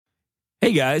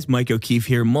Hey guys, Mike O'Keefe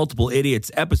here, Multiple Idiots,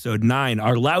 episode 9,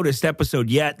 our loudest episode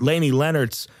yet. Lainie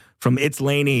Lenertz from It's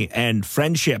Lainie and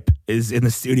Friendship is in the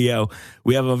studio.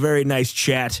 We have a very nice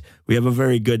chat. We have a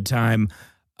very good time.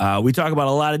 We talk about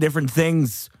a lot of different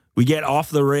things. We get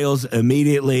off the rails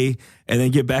immediately and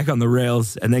then get back on the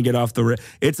rails and then get off the rails.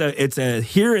 It's a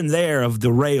here and there of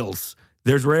the rails.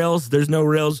 There's rails, there's no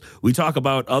rails. We talk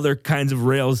about other kinds of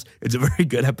rails. It's a very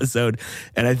good episode,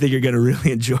 and I think you're going to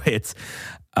really enjoy it.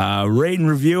 Rate and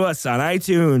review us on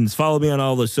iTunes. Follow me on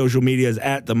all the social medias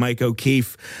at the Mike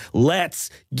O'Keefe. Let's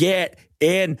get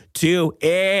into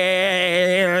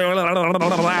it.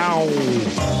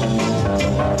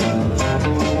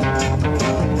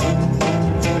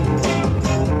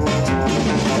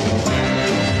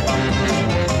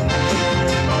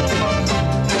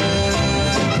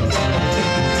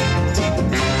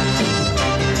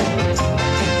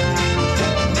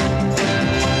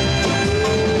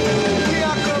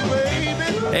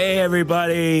 Hey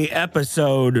everybody,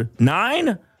 episode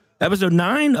 9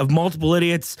 of Multiple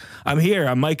Idiots. I'm here.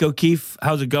 I'm Mike O'Keefe.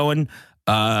 How's it going?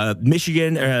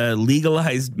 Michigan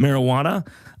legalized marijuana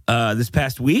this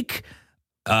past week.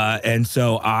 And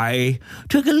so I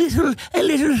took a little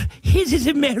hit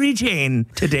of Mary Jane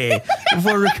today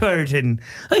before recording.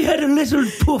 I had a little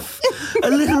puff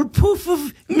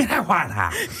of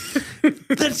marijuana.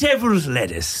 The devil's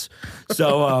lettuce.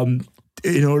 So,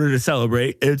 in order to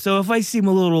celebrate. And so if I seem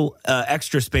a little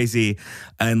extra spacey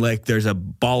and like there's a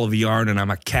ball of yarn and I'm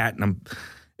a cat and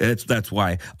that's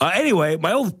why. Anyway,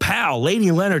 my old pal,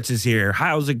 Lainie Lenertz is here.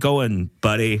 How's it going,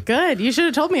 buddy? Good. You should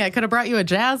have told me. I could have brought you a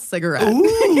jazz cigarette.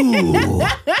 Ooh.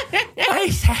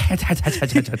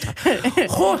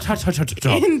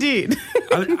 Indeed.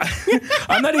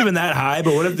 I'm not even that high,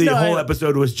 but what if the whole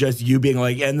episode was just you being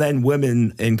like, and then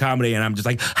women in comedy, and I'm just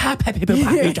like,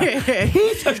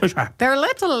 they're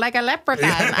little like a leprechaun.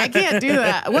 I can't do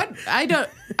that. What? I don't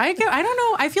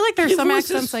know. I feel like there's some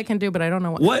accents I can do, but I don't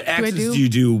know what accents do you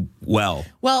do well.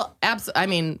 Well, I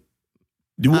mean,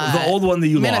 the old one that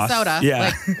you Minnesota, lost.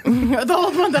 Yeah. Like, the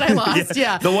old one that I lost.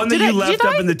 Yeah. The one that you left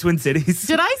up in the Twin Cities.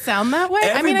 Did I sound that way?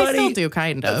 Everybody, I mean, I still do,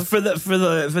 kind of. For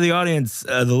the audience,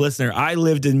 the listener, I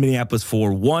lived in Minneapolis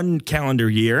for 1 calendar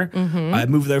year. Mm-hmm. I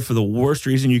moved there for the worst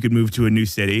reason you could move to a new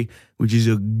city, which is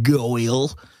a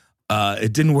goil.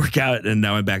 It didn't work out, and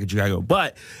now I'm back in Chicago.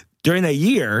 But during that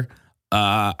year,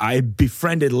 I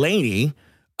befriended Lainie.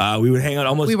 We would hang out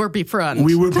almost. We were befriended.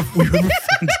 We were befriended.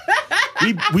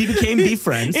 We became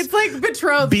B-friends. It's like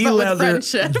betrothed, but with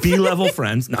friendship. B-level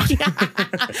friends. No. Yeah.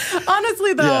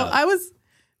 Honestly, though, I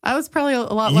was probably a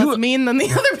lot less mean than the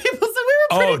other people, so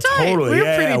we were pretty tight. Totally.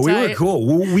 We were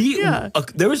cool.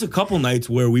 There was a couple nights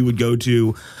where we would go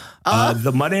to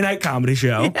the Monday Night Comedy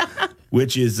Show,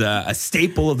 which is a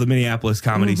staple of the Minneapolis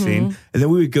comedy scene. And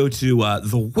then we would go to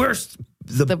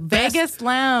the Vegas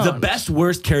Lounge. The best,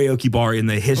 worst karaoke bar in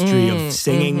the history of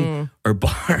singing or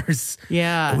bars.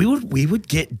 Yeah. And we would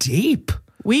get deep.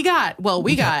 We got,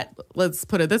 let's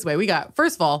put it this way. We got,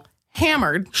 first of all,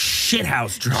 hammered.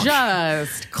 Shithouse drunk.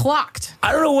 Just clocked.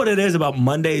 I don't know what it is about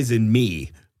Mondays and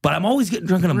me, but I'm always getting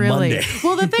drunk on a Monday.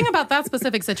 Well, the thing about that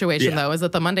specific situation, though, is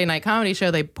that the Monday Night Comedy Show,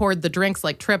 they poured the drinks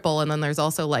like triple, and then there's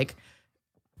also like,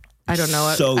 I don't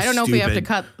know. So I don't know if we have to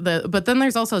cut but then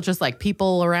there's also just like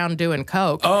people around doing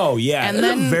coke. Oh yeah, and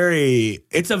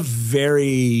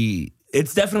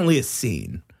it's definitely a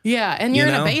scene. Yeah, and you're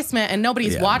in a basement and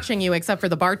nobody's watching you except for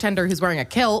the bartender who's wearing a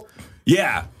kilt.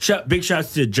 Yeah, big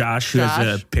shouts to Josh, who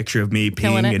has a picture of me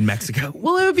peeing in Mexico.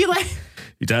 Well, it would be like.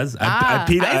 He does. I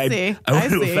peed. I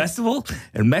went to a festival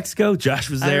in Mexico. Josh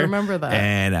was there. I remember that.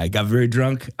 And I got very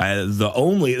drunk.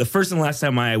 The first and last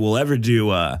time I will ever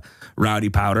do Rowdy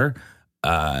Powder.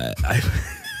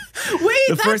 Wait,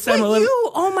 that's what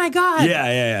you... Oh, my God.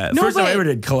 Yeah. No, first time I ever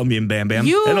did Colombian Bam Bam.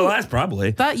 And the last,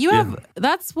 probably.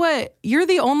 That's what... You're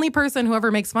the only person who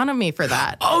ever makes fun of me for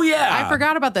that. Oh, yeah. I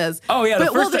forgot about this. Oh, yeah.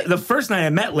 The first night I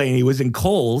met Lainie was in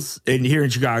Kohl's here in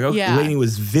Chicago. Yeah. Lainie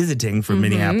was visiting from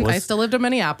Minneapolis. I still lived in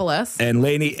Minneapolis. And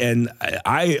Lainie... And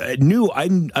I knew... I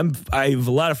have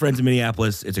a lot of friends in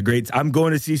Minneapolis. It's a great... I'm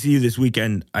going to CCU this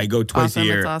weekend. I go twice a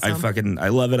year. Awesome. I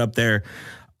love it up there,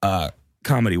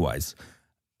 comedy-wise.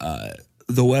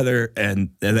 The weather and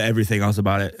everything else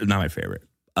about it, not my favorite.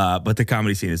 But the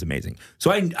comedy scene is amazing. So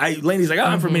Lainie's like,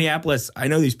 I'm from Minneapolis. I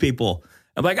know these people.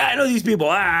 I'm like, I know these people.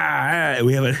 We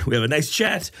have a nice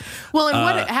chat. Well, and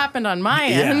what happened on my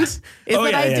end is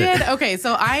that I did. Okay,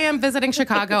 so I am visiting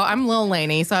Chicago. I'm Lil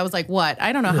Lainie. So I was like, what?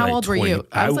 I don't know. How old were you?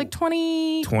 I was like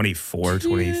 20. 24,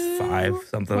 25,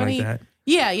 something like that.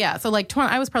 Yeah. So like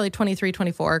I was probably 23,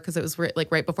 24 because it was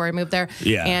like right before I moved there.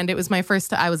 Yeah. And it was my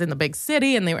first, I was in the big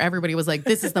city and everybody was like,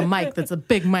 this is the mic. That's a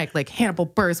big mic. Like Hannibal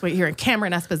Buress right here and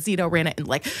Cameron Esposito ran it. And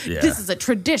like, this is a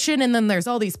tradition. And then there's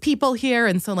all these people here.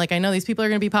 And so like, I know these people are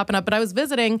going to be popping up, but I was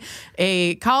visiting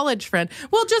a college friend.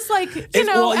 Well, just like,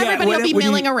 everybody will be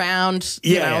milling around,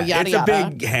 yada, it's yada. a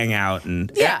big hangout.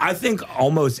 And I think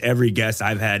almost every guest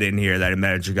I've had in here that I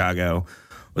met in Chicago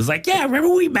was like, yeah, remember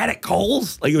we met at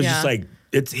Kohl's? Like, it was just like,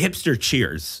 it's hipster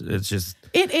cheers. It's just...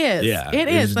 It is. Yeah. It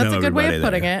is. That's a good way of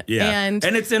putting it. Yeah. And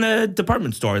it's in a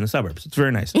department store in the suburbs. It's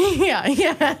very nice. Yeah.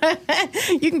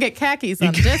 You can get khakis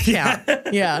on discount.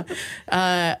 Yeah.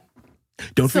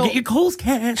 Don't forget your Kohl's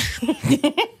cash.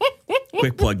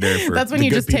 Quick plug there for that's when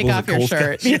you just take off your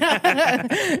shirt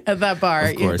at that bar.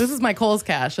 Of course. This is my Kohl's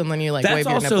cash, and then you like wave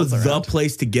your nipples around. That's also the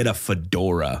place to get a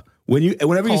fedora.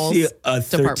 Whenever Kohl's you see a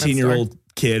 13-year-old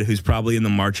kid who's probably in the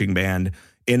marching band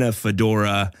in a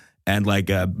fedora and like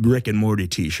a Rick and Morty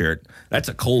t-shirt, that's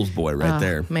a Kohl's boy right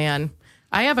there. Man.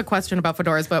 I have a question about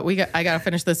fedoras, but I got to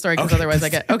finish this story because otherwise I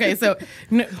get... Okay, so...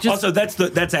 also,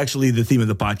 that's actually the theme of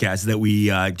the podcast, that we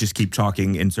just keep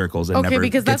talking in circles and never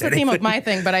because that's anything. the theme of my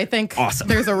thing, but I think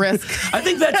there's a risk. I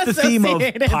think that's the theme of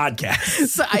podcasts.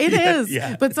 So it is.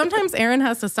 Yeah. But sometimes Aaron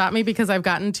has to stop me because I've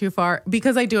gotten too far.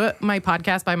 Because I do my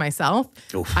podcast by myself,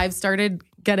 I've started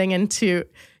getting into...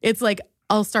 It's like...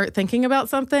 I'll start thinking about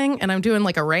something and I'm doing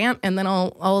like a rant, and then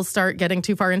I'll start getting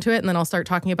too far into it, and then I'll start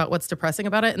talking about what's depressing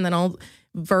about it, and then I'll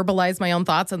verbalize my own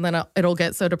thoughts, and then it'll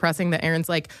get so depressing that Aaron's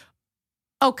like,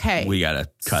 okay, we gotta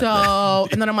cut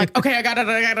and then I'm like, okay, I got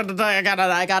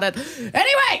it.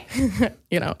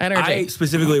 Anyway, energy. I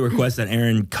specifically request that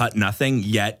Aaron cut nothing,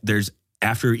 yet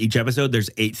after each episode,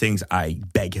 there's 8 things I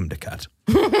beg him to cut.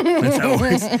 That's how it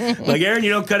works. Like, Aaron,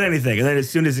 you don't cut anything. And then as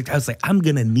soon as I was like, I'm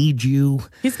going to need you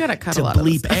He's got to cut to a lot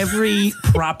bleep every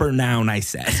proper noun I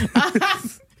said.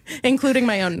 Including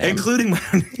my own name.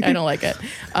 I don't like it.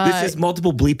 This is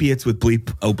multiple bleepiates with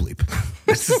bleep. Oh, bleep.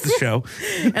 This is the show.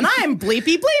 And I'm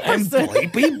Bleepy Bleepers. I'm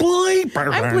Bleepy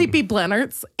Bleeper. I'm Bleepy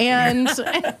Lenertz. And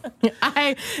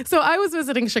I was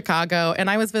visiting Chicago, and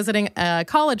I was visiting a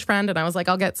college friend, and I was like,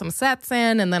 I'll get some sets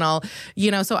in, and then I'll,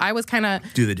 so I was kind of...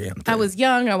 Do the damn thing. I was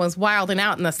young. I was wilding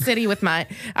out in the city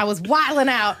I was wilding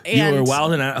out. And you were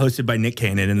wilding out, hosted by Nick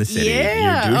Cannon in the city.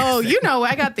 Yeah.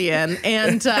 I got the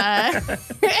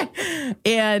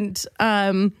in.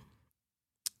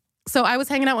 So I was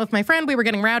hanging out with my friend. We were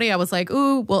getting rowdy. I was like,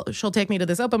 ooh, well, she'll take me to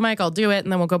this open mic. I'll do it.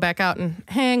 And then we'll go back out and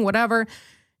hang, whatever.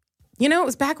 It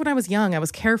was back when I was young. I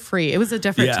was carefree. It was a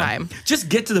different time. Just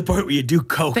get to the point where you do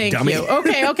coke, dummy. You.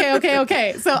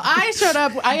 Okay. So I showed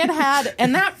up.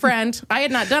 And that friend, I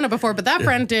had not done it before, but that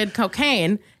friend did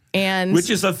cocaine. Which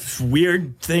is a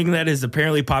weird thing that is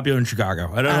apparently popular in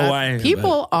Chicago. I don't know why.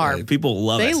 People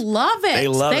love it. They love it. They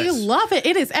love it.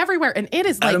 It is everywhere. And it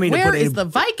is like, where is the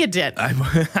Vicodin?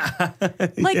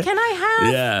 Can I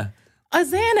have a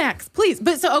Xanax, please?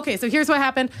 But so here's what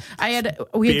happened.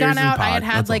 We had gone out. I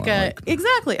had like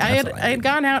exactly. I had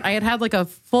gone out. I had like a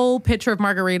full pitcher of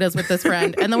margaritas with this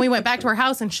friend. And then we went back to her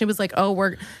house, and she was like, we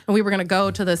were going to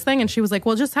go to this thing. And she was like,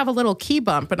 well, just have a little key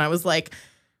bump. And I was like,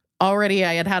 already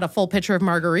I had a full pitcher of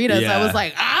margaritas. I was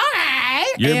like, all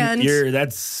right.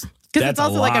 That's because it's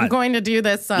also like I'm going to do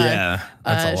this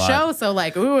show. So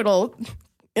like, ooh, it'll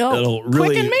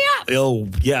really quicken me up. It'll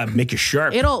make you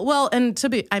sharp. And to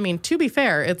be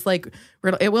fair, it's like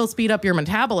it will speed up your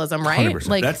metabolism, right? 100%.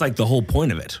 Like that's like the whole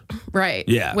point of it. Right.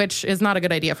 Yeah. Which is not a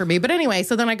good idea for me. But anyway,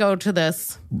 so then I go to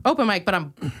this open mic, but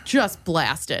I'm just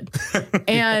blasted.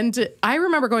 And I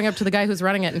remember going up to the guy who's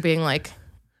running it and being like,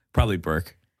 probably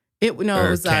Burke. It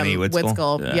was Kenny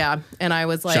Witskill. Yeah. And I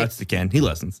was like... Shouts to Ken. He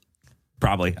listens.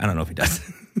 Probably. I don't know if he does.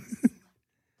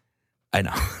 I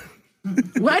know.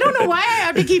 Well, I don't know why I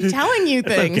have to keep telling you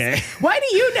things. Okay. Why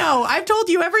do you know? I've told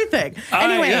you everything.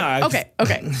 Anyway, okay.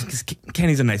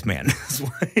 Kenny's a nice man.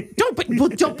 Don't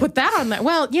put that on that.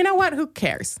 Well, you know what? Who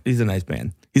cares? He's a nice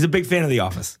man. He's a big fan of The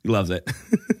Office. He loves it.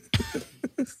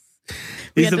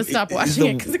 We had to stop watching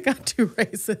it because it got too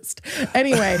racist.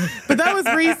 Anyway, but that was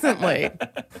recently.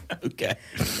 Okay.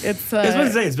 I was going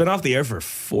to say, it's been off the air for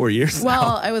 4 years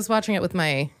now. I was watching it with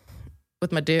my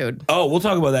dude. Oh, we'll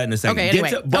talk about that in a second. Okay,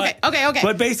 anyway. Okay.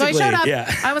 But basically, so I showed up.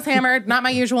 I was hammered. Not my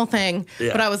usual thing.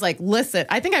 Yeah. But I was like, listen.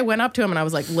 I think I went up to him and I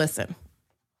was like, listen.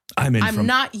 I'm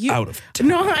not out of town.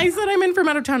 No, I said I'm in from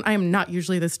out of town. I am not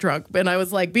usually this drunk. And I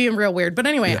was like being real weird. But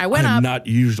anyway, I went up. I'm not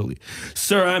usually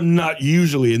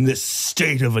in this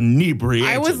state of inebriation.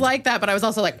 I was like that, but I was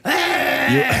also like,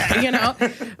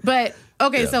 But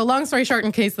okay, so long story short,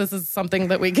 in case this is something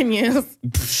that we can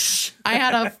use. I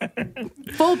had a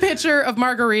full pitcher of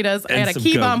margaritas. I had a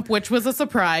key bump, which was a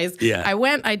surprise. Yeah.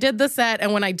 I did the set.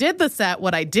 And when I did the set,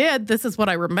 what I did, this is what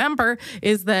I remember,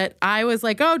 is that I was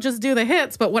like, oh, just do the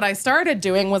hits. But what I started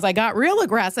doing was I got real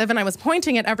aggressive and I was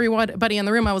pointing at everybody in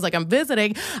the room. I was like, I'm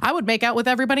visiting. I would make out with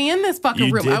everybody in this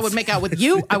fucking room. I would make out with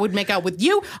you. I would make out with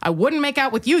you. I wouldn't make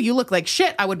out with you. You look like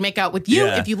shit. I would make out with you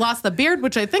if you lost the beard,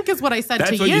 which I think is what I said to you.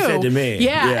 That's what you said to me.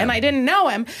 Yeah, and I didn't know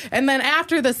him. And then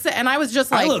after the set, and I was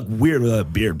just like, I look weird with a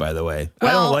beard, by the way. Well,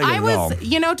 I don't like it at all.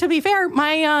 You know, to be fair,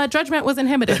 my judgment was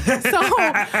inhibited. So,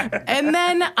 and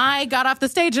then I got off the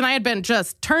stage and I had been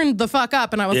just turned the fuck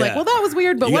up. And I was like, well, that was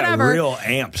weird, but whatever. Got real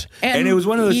amped. And it was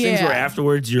one of those things where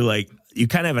afterwards you're like, you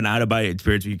kind of have an out-of-body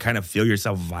experience where you kind of feel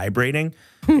yourself vibrating.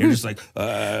 You're just like,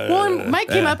 Well, and Mike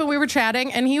came up and we were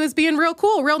chatting and he was being real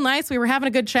cool, real nice. We were having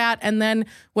a good chat. And then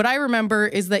what I remember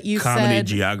is that you comedy said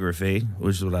geography,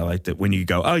 which is what I liked. That when you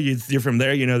go, oh, you're from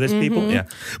there, you know this people, yeah.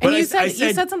 But and you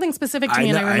said something specific to me,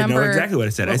 and I remember. I know exactly what I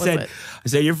said. I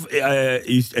said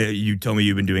you told me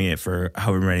you've been doing it for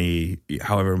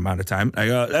however amount of time. I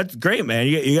go, that's great, man.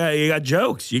 You got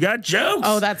jokes. You got jokes.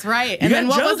 Oh, that's right. And then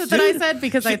what was it that I said?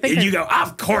 Because I think you go,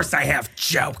 of course I have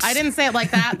jokes. I didn't say it like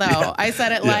that though. I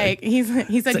said it like he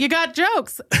said, you got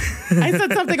jokes. I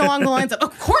said something along the lines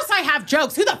of course I have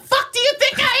jokes. Who the fuck do you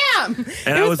think I am?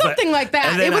 And it was something like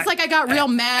that. It was like I got real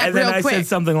mad real quick. And then I said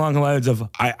something along the lines of,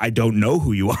 I don't know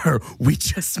who you are. We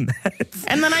just met.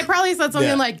 And then I probably said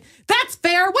something like, that's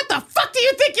fair. What the fuck do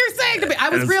you think you're saying to me? I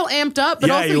was real amped up, but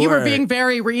also you were being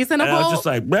very reasonable. And I was just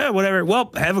like, whatever.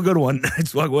 Well, have a good one.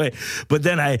 Just walk away. But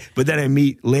then I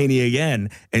meet Lainie again,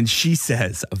 and she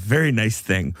says a very nice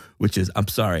thing, which is, I'm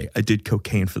sorry, I did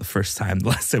cocaine for the first time the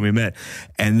last time we met.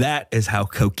 And that is how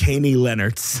Lainie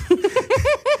Lenertz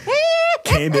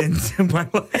came into my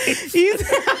life.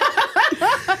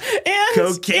 And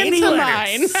Cocaine into Lenertz.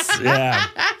 mine. Yeah.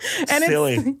 And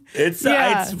silly. It's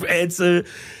a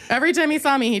every time he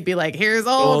saw me, he'd be like, here's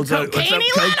old Cocaine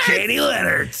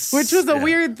Lenertz. Which was a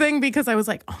weird thing because I was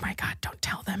like, oh my God, don't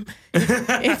tell them.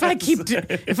 If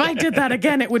I did that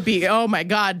again, it would be, oh my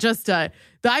God, just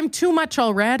I'm too much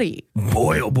already.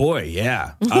 Boy, oh boy,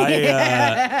 yeah.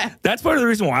 That's part of the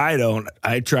reason why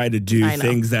I try to do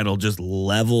things that'll just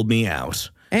level me out.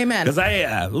 Amen. Because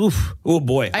oh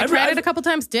boy. I tried it a couple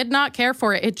times, did not care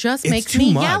for it. It just makes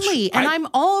me yelly. And I'm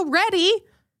already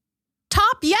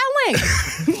top yelling.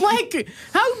 Like,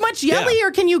 how much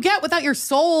yellier can you get without your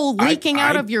soul leaking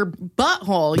out of your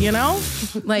butthole, you know?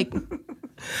 Like...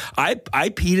 I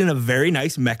peed in a very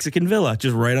nice Mexican villa,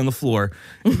 just right on the floor.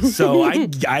 So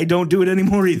I don't do it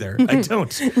anymore either. I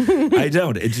don't.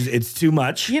 It's too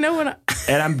much. You know what?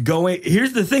 And I'm going.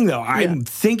 Here's the thing, though. I'm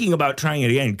thinking about trying it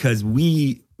again because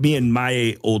me and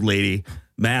my old lady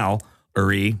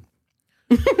Mallory.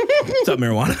 What's up,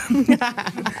 marijuana?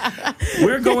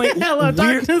 We're going. Hello,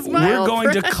 darkness, we're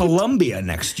going to Colombia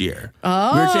next year.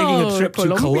 Oh, we're taking a trip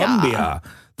to Colombia,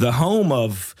 the home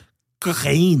of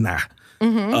cocaine.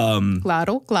 Mm-hmm.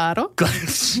 Claro.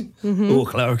 Mm-hmm. Oh,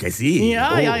 claro que sí.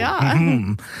 Yeah.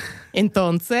 Mm-hmm.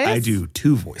 Entonces. I do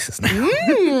two voices now.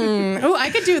 Oh,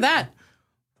 I could do that.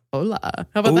 Hola.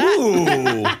 How about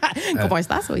that? ¿Cómo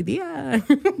estás hoy día?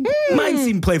 Mine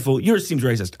seemed playful. Yours seems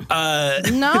racist.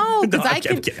 No, because I'm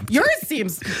kidding. Yours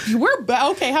seems...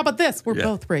 Okay, how about this? We're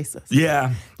both racist.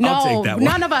 Yeah, I'll take that one.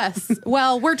 None of us.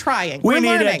 Well, we're trying. We're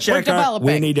learning. We're developing.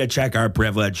 We need to check our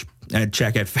privilege and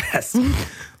check it fast.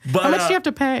 But, how much do you have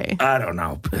to pay? I don't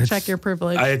know. Check your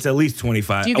privilege. It's at least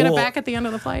 $25. Do you get it back at the end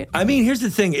of the flight? I mean, here's the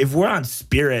thing. If we're on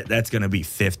Spirit, that's going to be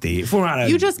 $50. If we're on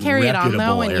you just carry it on,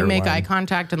 though, and you make eye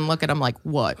contact and look at them like,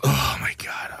 what? Oh, my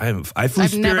God.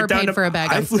 I've never paid for a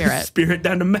bag of Spirit. I flew Spirit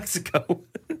down to Mexico.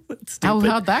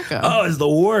 How'd that go? Oh, it's the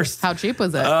worst. How cheap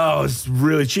was it? Oh, it's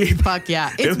really cheap. Fuck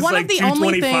yeah. It's one like of the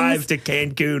only things. to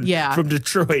Cancun from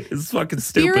Detroit. It's fucking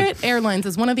stupid. Spirit Airlines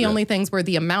is one of the only things where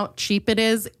the amount cheap it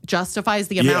is justifies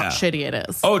the amount shitty it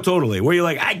is. Oh, totally. Where you're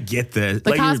like, I get this.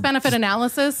 The cost-benefit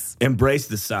analysis. Embrace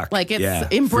the suck. Like,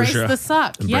 it's embrace the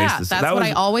suck. That's what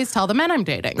I always tell the men I'm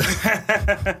dating.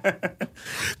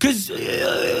 Because...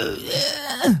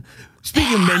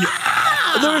 Speaking of menu,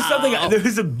 there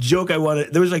was a joke I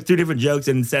wanted. There was like 3 different jokes,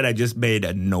 and instead I just made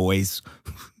a noise.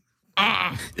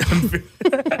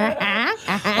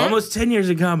 Almost 10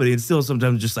 years in comedy, and still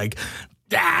sometimes just like,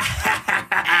 right?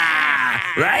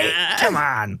 Come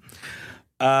on.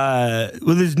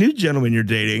 Well, this new gentleman you're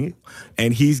dating,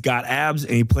 and he's got abs,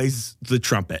 and he plays the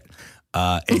trumpet.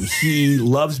 And he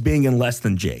loves being in Less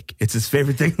Than Jake. It's his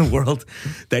favorite thing in the world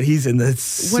that he's in the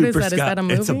super What is that? ska. Is that a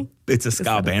movie? It's a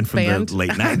ska band from the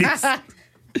late 90s.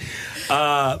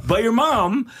 But your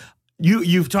mom,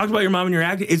 you've talked about your mom and your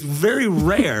acting. It's very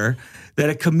rare that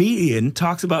a comedian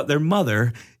talks about their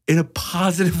mother in a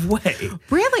positive way.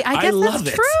 Really? I guess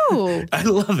that's true. I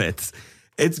love it.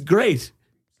 It's great.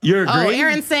 You're great. Oh,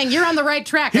 Aaron's saying you're on the right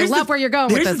track. I love where you're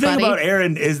going with this, buddy. Here's the thing about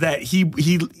Aaron is that he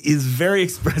is very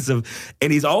expressive,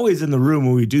 and he's always in the room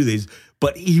when we do these,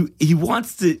 but he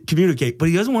wants to communicate, but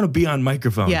he doesn't want to be on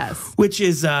microphone. Yes. Which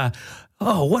is...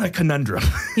 what a conundrum.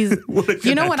 You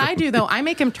know what I do, though? I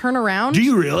make him turn around. Do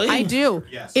you really? I do.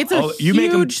 Yes. It's a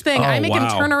huge thing. I make him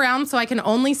turn around so I can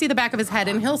only see the back of his head,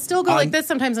 and he'll still go like this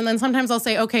sometimes, and then sometimes I'll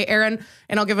say, okay, Aaron,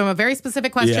 and I'll give him a very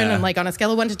specific question, and like on a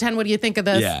scale of 1 to 10, what do you think of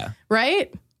this? Yeah.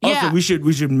 Right? Also, we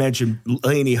should mention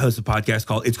Lainie hosts a podcast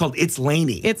called It's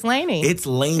Lainie. It's Lainie. It's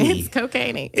Lainie. It's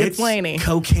cocaine. It's Lainie.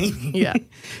 Cocaine. Yeah.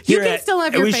 You can still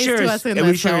have your face to us in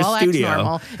this show. I'll act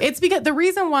normal. It's because the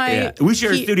reason why we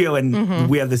share a studio and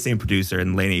we have the same producer,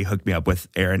 and Lainie hooked me up with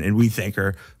Aaron, and we thank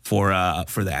her for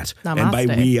that. Namaste. And by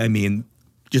we, I mean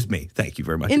just me. Thank you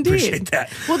very much. Indeed. Appreciate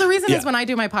that. Well, the reason is when I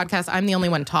do my podcast, I'm the only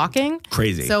one talking.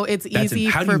 Crazy. So it's easy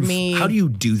for me. How do you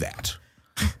do that?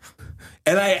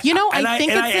 And I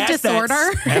think it's a disorder.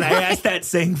 And I asked that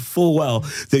saying full well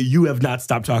that you have not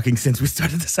stopped talking since we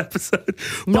started this episode.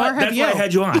 Nor have you. Why I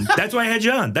had you on. That's why I had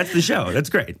you on. That's the show. That's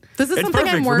great. This is something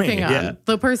I'm working on. Yeah.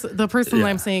 The person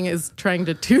I'm seeing is trying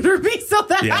to tutor me so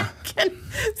that I can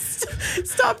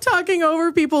stop talking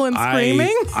over people and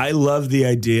screaming. I love the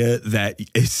idea that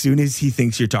as soon as he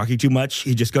thinks you're talking too much,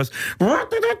 he just goes.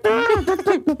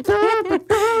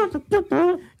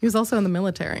 He was also in the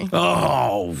military.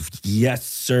 Oh, yes,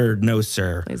 sir. No,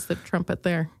 sir. Plays the trumpet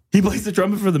there. He plays the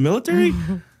trumpet for the military?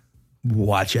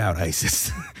 Watch out,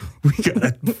 ISIS.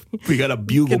 we got a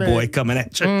bugle boy coming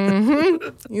at you.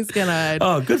 Mm-hmm. He's gonna.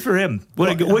 Oh, good for him.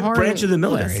 What branch of the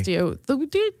military?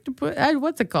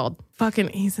 What's it called? Fucking,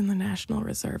 he's in the National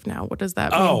Reserve now. What does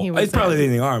that mean? It's probably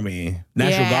in the Army.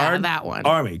 National Guard? That one.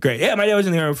 Army. Great. Yeah, my dad was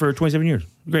in the Army for 27 years.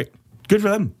 Great. Good for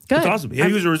them. Good. That's awesome. Yeah,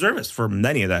 he was a reservist for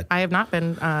many of that. I have not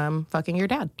been fucking your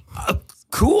dad.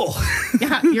 Cool.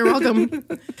 Yeah, you're welcome.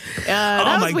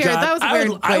 That was weird. God. That was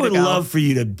weird. I would love for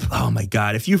you to. Oh my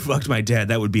God, if you fucked my dad,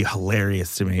 that would be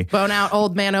hilarious to me. Bone out,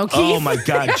 old man O'Keefe. Oh my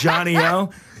God, Johnny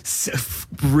O.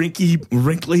 Wrinkly,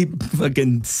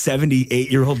 fucking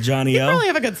 78-year-old Johnny O. You probably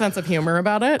have a good sense of humor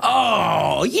about it.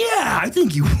 Oh yeah, I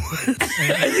think you would.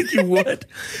 I think you would.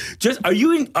 Just are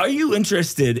you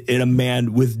interested in a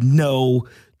man with no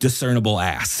discernible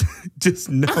ass? Just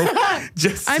no.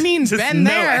 I mean, just been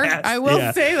there. Ass. I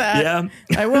will say that. Yeah.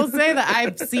 I will say that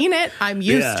I've seen it. I'm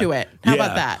used to it. How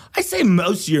about that? I say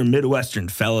most of your Midwestern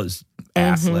fellas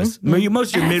assless. Mm-hmm.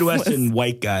 Most of your Midwestern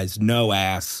white guys, no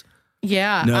ass.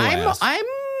 Yeah, no ass. I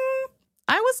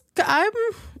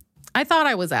thought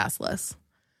I was assless.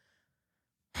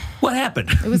 What happened?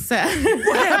 It was sad.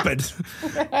 What happened?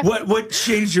 What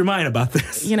changed your mind about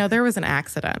this? You know, there was an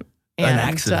accident.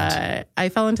 And, I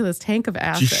fell into this tank of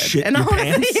acid. Did you shit in your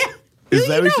pants? Yeah. Is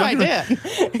that what I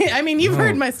did. I mean, you've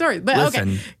heard my story. But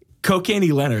listen, okay. Cocaine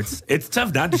Lenertz. It's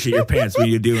tough not to shit your pants when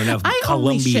you do enough I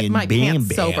Colombian only shit my bam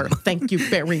pants sober. Thank you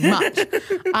very much.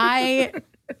 I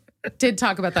did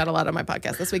talk about that a lot on my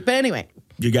podcast this week. But anyway.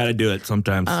 You got to do it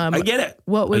sometimes. I get it.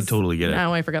 I totally get it.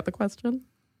 Now I forgot the question.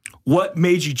 What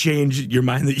made you change your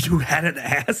mind that you had an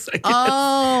ass?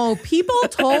 Oh, people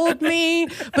told me.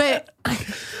 But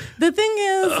the thing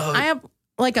is, I have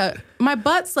my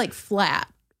butt's like flat,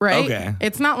 right? Okay.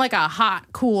 It's not like a hot,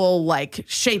 cool, like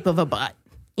shape of a butt.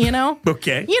 You know?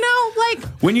 Okay. You know, like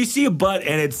when you see a butt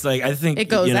and it's like, I think it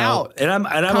goes out. And I'm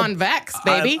convex,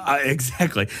 baby.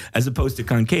 Exactly. As opposed to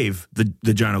concave,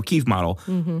 the John O'Keefe model.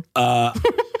 Mm-hmm.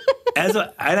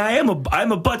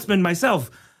 I'm a buttsman myself.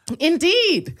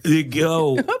 Indeed. You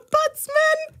go. A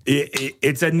buttsman.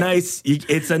 It's a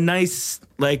nice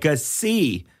like a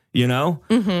C, you know?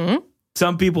 Mm-hmm.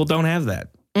 Some people don't have that.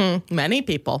 Many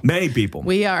people. Many people.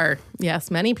 We are.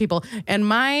 Yes, many people. And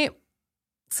my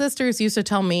sisters used to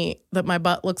tell me that my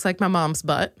butt looks like my mom's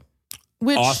butt.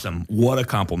 Which, awesome. What a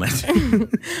compliment.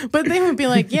 But they would be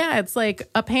like, yeah, it's like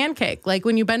a pancake. Like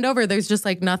when you bend over, there's just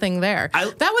like nothing there.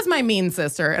 That was my mean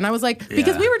sister. And I was like,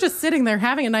 because we were just sitting there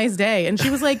having a nice day. And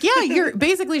she was like, yeah,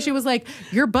 she was like,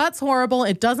 your butt's horrible.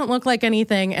 It doesn't look like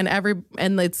anything. And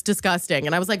it's disgusting.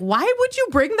 And I was like, why would you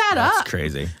bring that up? That's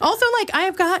crazy. Also, like I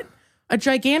have got a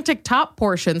gigantic top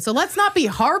portion. So let's not be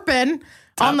harping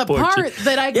on the part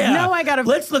that I know I got to...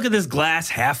 Let's look at this glass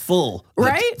half full.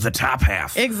 Right? The top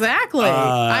half. Exactly.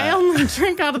 I only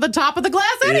drink out of the top of the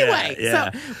glass anyway.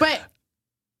 Yeah. So, but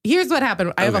here's what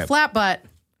happened. I have a flat butt,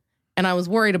 and I was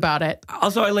worried about it.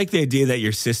 Also, I like the idea that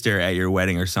your sister at your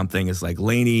wedding or something is like,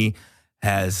 Lainie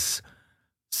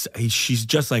she's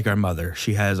just like our mother.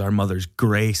 She has our mother's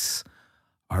grace,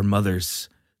 our mother's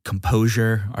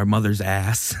composure, our mother's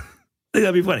ass. I think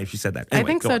that'd be funny if she said that. Anyway, I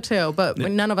think so too, but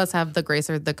none of us have the grace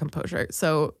or the composure.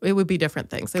 So it would be different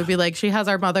things. It would be like she has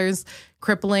our mother's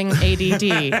crippling ADD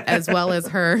as well as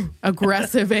her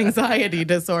aggressive anxiety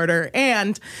disorder,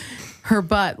 and her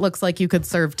butt looks like you could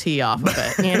serve tea off of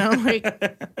it, you know?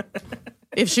 Like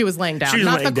if she was laying down.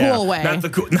 Not the cool way. Not the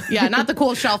cool not the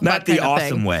cool shelf butt not the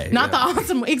awesome way. Not the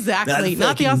awesome way. Exactly.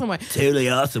 Not the awesome way. Totally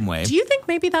awesome way. Do you think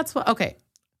maybe that's what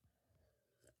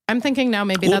I'm thinking now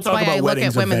maybe that's why I look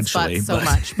at women's butts so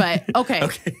much. But okay.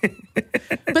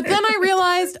 But then I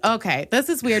realized, this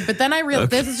is weird. But then I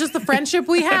realized this is just the friendship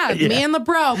we have. Yeah. Me and the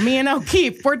bro, me and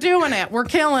O'Keefe. We're doing it. We're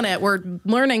killing it. We're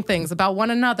learning things about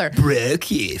one another. Bro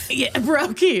O'Keefe. Yeah, bro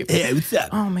O'Keefe. Hey, what's up?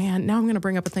 Oh, man. Now I'm going to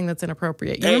bring up a thing that's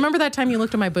inappropriate. You remember that time you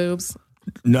looked at my boobs?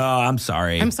 No, I'm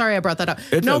sorry. I'm sorry I brought that up.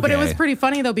 It's no, but it was pretty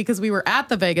funny, though, because we were at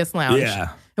the Vegas Lounge. Yeah.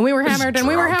 And we were hammered and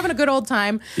we were having a good old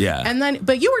time. Yeah. And then,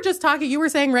 but you were just talking, you were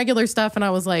saying regular stuff. And I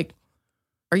was like,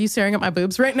 are you staring at my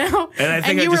boobs right now? And I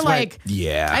think you were like,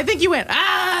 yeah. I think you went,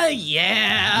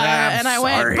 yeah. And I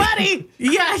sorry. went, buddy.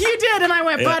 Yeah, you did. And I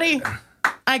went, buddy,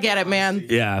 I get it, man.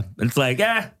 Yeah. It's like,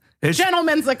 it's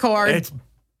gentleman's accord. It's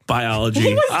biology.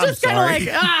 He was just kind of like,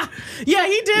 yeah,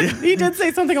 he did. He did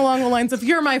say something along the lines of,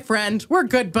 you're my friend. We're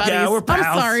good buddies. Yeah, we're pals.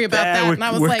 I'm sorry about that. And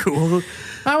I was like, cool.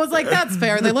 I was like, that's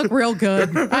fair. They look real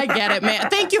good. I get it, man.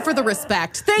 Thank you for the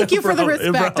respect. Thank you for the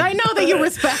respect. I know that you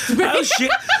respect me.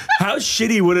 How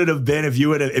shitty would it have been if you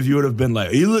would have been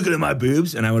like, are you looking at my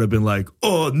boobs? And I would have been like,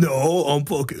 oh no, I'm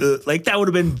fucking like that would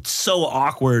have been so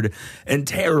awkward and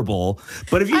terrible.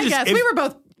 But if you we were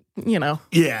both, we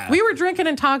were drinking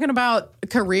and talking about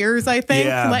careers, I think.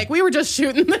 Yeah. Like we were just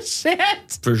shooting the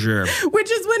shit. For sure. Which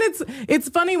is when it's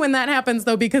funny when that happens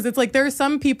though, because it's like there are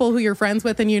some people who you're friends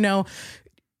with and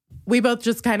we both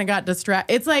just kind of got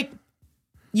distracted. It's like,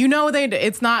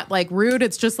 it's not like rude.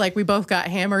 It's just like we both got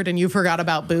hammered and you forgot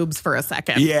about boobs for a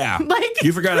second. Yeah. Like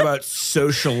you forgot about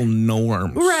social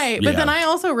norms. Right. But then I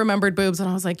also remembered boobs and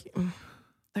I was like,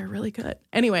 they're really good.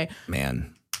 Anyway.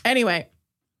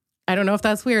 I don't know if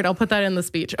that's weird. I'll put that in the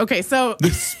speech. Okay, so the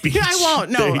speech. I won't.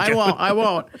 No, I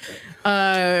won't.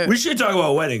 We should talk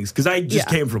about weddings because I just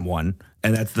came from one,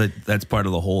 and that's part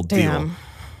of the whole deal.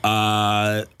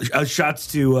 Shots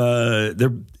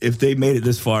to if they made it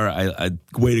this far,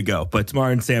 way to go. But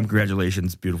Tamara and Sam,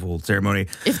 congratulations, beautiful ceremony.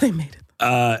 If they made it.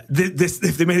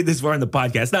 If they made it this far in the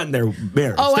podcast, not in their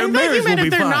marriage. Oh, their I thought you meant if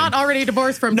they're fine. Not already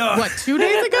divorced from 2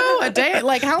 days ago? A day?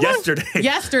 Like how long?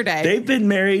 Yesterday. They've been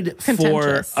married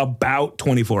for about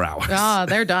 24 hours. Oh,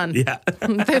 they're done. Yeah.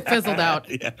 They fizzled out.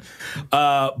 Yeah.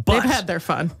 But they've had their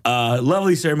fun.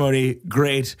 Lovely ceremony.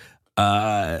 Great.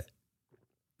 A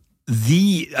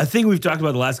thing we've talked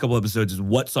about the last couple episodes is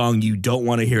what song you don't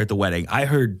want to hear at the wedding. I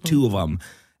heard 2 of them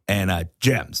and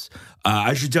gems.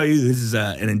 I should tell you, this is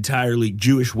an entirely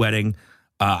Jewish wedding.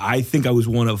 I think I was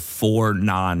one of 4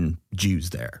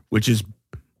 non-Jews there, which is,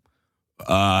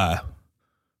 I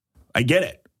get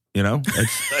it.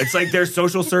 It's like their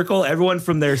social circle. Everyone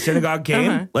from their synagogue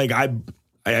came. Uh-huh. Like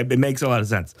it makes a lot of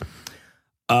sense.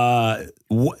 I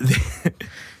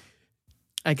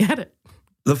get it.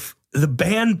 The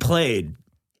band played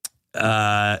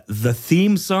the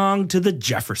theme song to the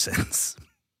Jeffersons.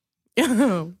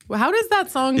 How does that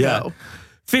song go?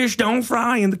 Fish don't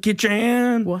fry in the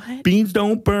kitchen. What? Beans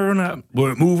don't burn up.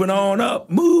 We're moving on up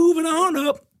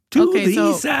to the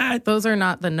east side. Those are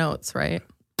not the notes, right?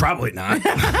 Probably not.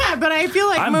 But I feel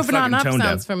like moving on up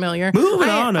sounds familiar. Moving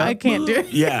on up. I can't do it.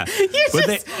 Yeah. You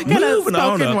just kind of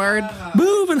spoken word.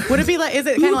 Moving. Would it be like, is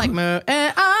it kind of like move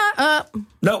up?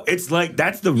 No, it's like,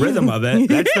 that's the rhythm of it.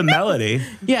 That's the melody.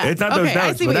 Yeah. It's not those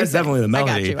notes, but that's definitely the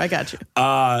melody. I got you.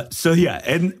 So yeah,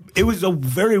 and it was a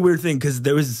very weird thing because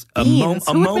there was a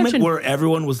moment where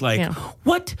everyone was like,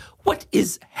 what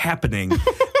is happening?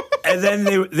 And then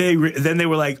they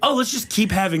were like, oh, let's just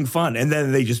keep having fun. And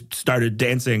then they just started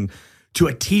dancing to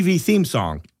a TV theme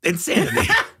song. Insanity.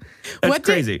 That's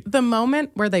crazy. The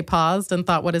moment where they paused and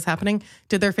thought, what is happening?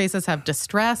 Did their faces have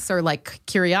distress or like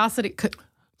curiosity?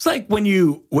 It's like when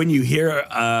you hear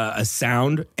a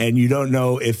sound and you don't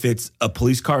know if it's a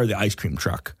police car or the ice cream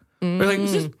truck. They're like,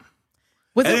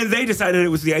 then they decided it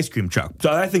was the ice cream truck.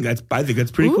 So I think that's pretty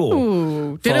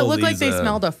cool. Did it look like they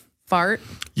smelled a fart?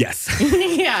 Yes.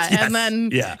 Yeah. And then,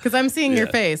 because I'm seeing your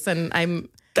face and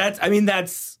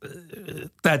that's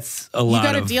a lot. You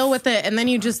got to deal with it. And then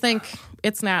you just think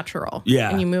it's natural. Yeah.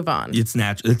 And you move on. It's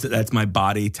natural. That's my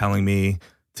body telling me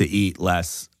to eat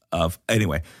less of,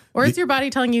 anyway. Or it's your body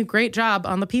telling you, great job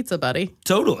on the pizza, buddy.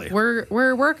 Totally.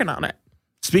 We're working on it.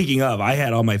 Speaking of, I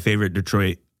had all my favorite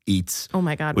Detroit eats. Oh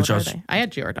my God, what are they? I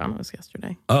had Giordano's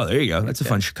yesterday. Oh, there you go. That's a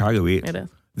fun Chicago eat. It is.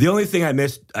 The only thing I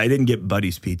missed, I didn't get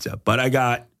Buddy's Pizza, but I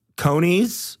got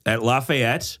Coney's at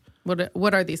Lafayette.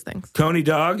 What are these things? Coney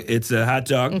dog. It's a hot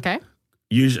dog. Okay.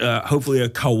 Hopefully a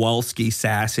Kowalski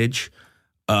sausage.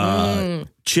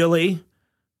 Chili,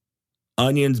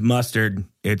 onions, mustard.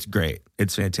 It's great.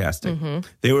 It's fantastic.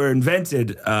 They were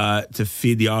invented to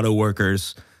feed the auto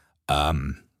workers,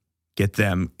 get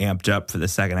them amped up for the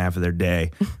second half of their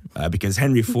day. Because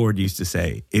Henry Ford used to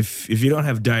say, if you don't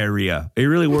have diarrhea, are you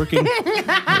really working?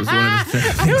 That was one of the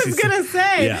things. I was going to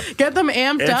say, get them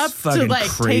amped up to like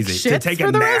crazy. take shits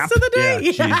for the rest of the day.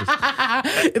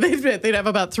 Yeah, they'd have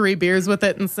about 3 beers with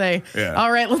it and say, all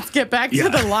right, let's get back to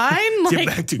the line. Get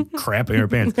back to crapping our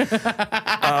pants.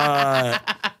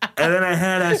 And then I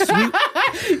had a sweet...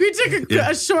 We took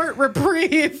a short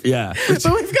reprieve. Yeah. But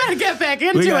we've got to get back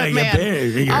into it,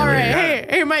 man. All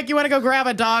right. Hey, Mike, you want to go grab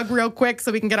a dog real quick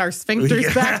so we can get our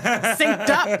sphincters back synced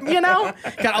up,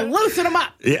 Got to loosen them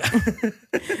up. Yeah.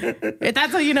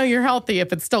 That's how you know you're healthy,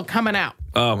 if it's still coming out.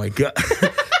 Oh, my God.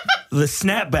 The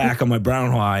snapback on my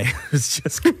brown eye is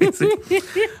just crazy.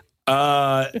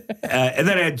 And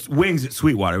then I had wings at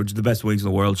Sweetwater, which is the best wings in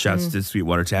the world. Shouts to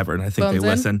Sweetwater Tavern. I think Bones they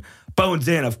listen. Bones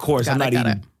in, of course. I'm not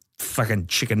eating fucking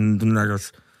chicken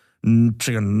nuggets.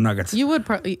 You would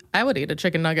probably... I would eat a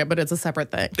chicken nugget, but it's a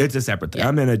separate thing. It's a separate thing. Yeah.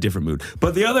 I'm in a different mood.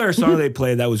 But the other song they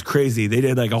played that was crazy, they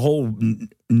did like a whole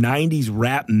 90s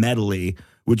rap medley,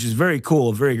 which is very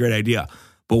cool, very great idea.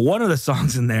 But one of the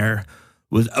songs in there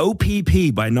was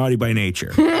OPP by Naughty by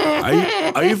Nature.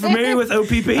 Are you familiar with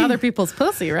OPP? Other people's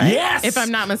pussy, right? Yes. If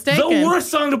I'm not mistaken. The worst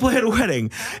song to play at a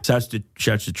wedding. Shouts to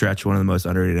Tretch, one of the most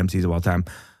underrated MCs of all time.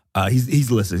 He's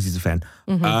listening. He's a fan.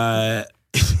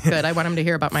 Good. I want him to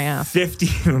hear about my ass. 50.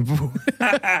 He'll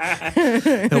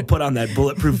put on that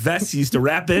bulletproof vest he used to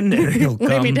rap in, and he'll come.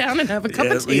 Lay me down and have a cup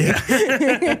of tea. Yeah.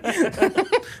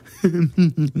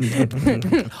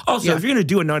 Also, if you're going to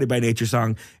do a Naughty by Nature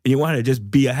song and you want to just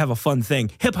have a fun thing,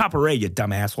 Hip Hop Array, you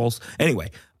dumb assholes.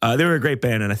 Anyway, they were a great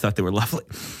band, and I thought they were lovely.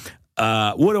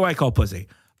 What do I call pussy?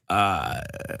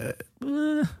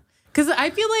 Because I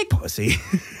feel like... Pussy.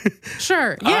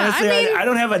 Sure. Yeah, honestly, I mean... I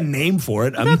don't have a name for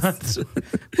it. I'm not...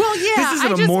 Well, yeah. This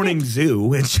isn't a morning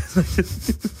zoo. It's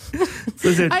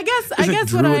just... I guess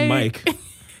Drew what and Mike.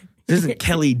 This isn't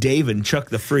Kelly, Dave, and Chuck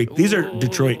the Freak. These are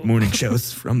Detroit morning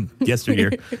shows from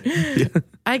yesteryear.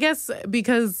 I guess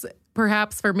because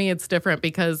perhaps for me it's different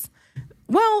because...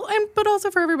 Well, but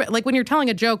also for everybody. Like when you're telling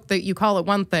a joke that you call it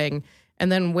one thing... And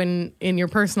then when in your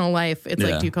personal life, it's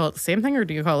like, do you call it the same thing or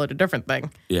do you call it a different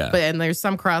thing? Yeah. And there's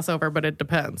some crossover, but it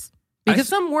depends. Because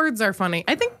some words are funny.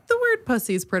 I think the word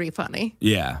pussy is pretty funny.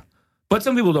 Yeah. But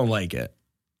some people don't like it.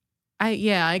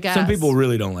 I guess. Some people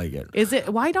really don't like it. Is it?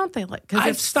 Why don't they like it?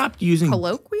 I've stopped using...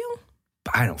 Colloquial?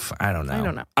 I don't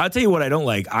know. I'll tell you what I don't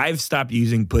like. I've stopped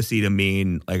using pussy to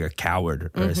mean like a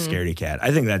coward or a scaredy cat. I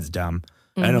think that's dumb.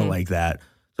 I don't like that.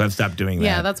 So I've stopped doing that.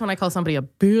 Yeah, that's when I call somebody a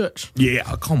bitch. Yeah,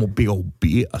 I call him a big old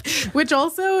bitch. Which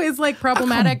also is like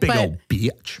problematic. I call him a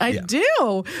big old bitch. I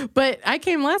do. But I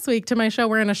came last week to my show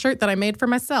wearing a shirt that I made for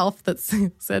myself that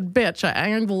said bitch. I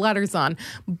ironed the letters on.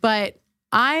 But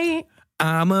I'm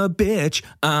a bitch.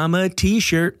 I'm a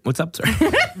t-shirt. What's up, sir?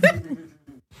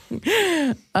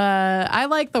 I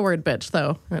like the word bitch,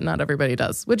 though. And not everybody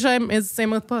does. Which is the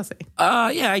same with pussy.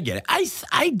 Yeah, I get it.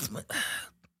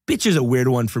 Bitch is a weird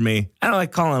one for me. I don't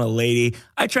like calling a lady.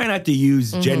 I try not to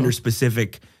use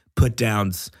gender-specific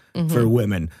put-downs for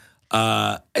women.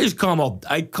 I just call them all.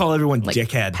 I call everyone like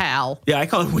dickhead. Pal. Yeah, I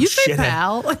call everyone you shithead. You say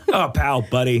pal. Oh, pal,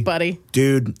 buddy.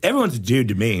 Dude. Everyone's a dude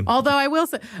to me. Although I will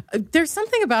say, there's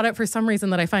something about it for some reason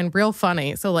that I find real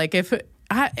funny. So like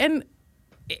I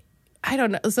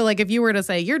don't know. So like if you were to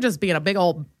say, you're just being a big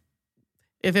old,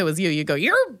 if it was you, you go,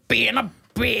 you're being a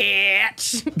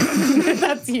bitch.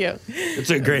 That's you. It's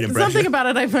a great impression. Something about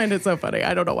it, I find it so funny.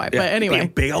 I don't know why, but anyway.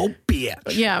 Big old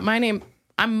bitch. Yeah,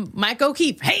 I'm Mike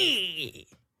O'Keefe. Hey,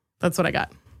 that's what I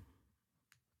got.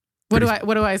 What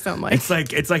do I sound like?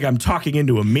 It's like I'm talking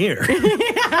into a mirror.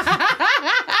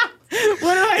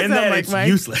 What do I sound like, it's Mike?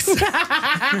 Useless.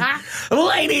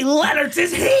 Lainie Lenertz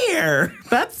is here.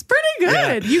 That's pretty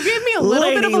good. Yeah. You gave me a little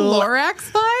bit of a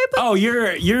Lorax vibe. Oh,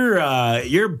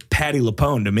 you're Patti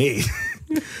LuPone to me.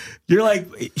 You're like,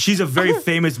 she's a very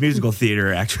famous musical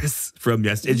theater actress from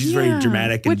yesterday. She's very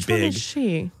dramatic and Which big. One is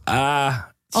she?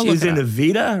 She was in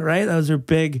Evita, right? That was her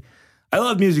big. I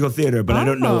love musical theater, but I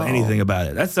don't know anything about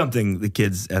it. That's something the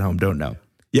kids at home don't know.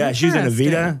 Yeah, she's in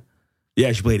Evita.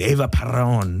 Yeah, she played Eva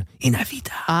Perón in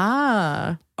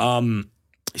Evita.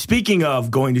 Speaking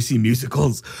of going to see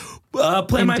musicals,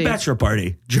 play my bachelor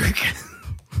party, jerk.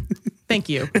 Thank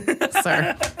you,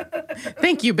 sir.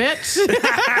 Thank you, bitch.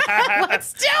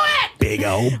 Let's do it. Big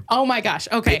O. Oh my gosh.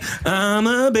 Okay. I'm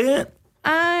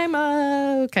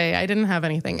okay. I didn't have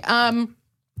anything.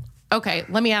 Okay.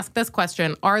 Let me ask this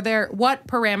question. What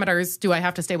parameters do I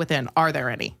have to stay within? Are there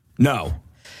any? No.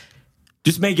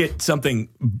 Just make it something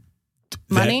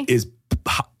Money? that is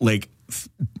like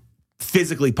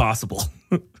physically possible.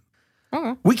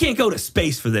 We can't go to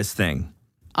space for this thing.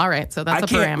 All right, so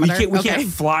that's a parameter. We can't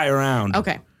fly around.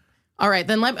 Okay. All right,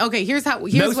 then here's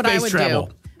what I would do.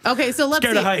 Okay, so let's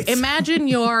see. Imagine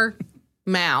you're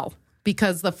Mal,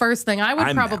 because the first thing I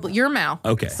would you're Mal.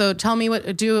 Okay. So tell me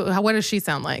what does she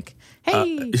sound like?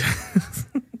 Hey.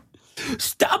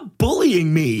 Stop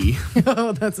bullying me.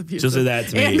 Oh, that's abusive. She'll say that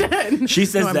to me. She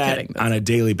says that on a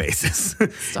daily basis.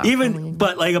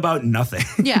 But like about nothing.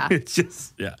 Yeah. It's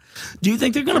just, yeah. Do you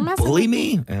think they're going to bully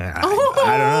me? I don't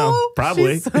know.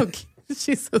 Probably.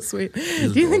 She's so sweet.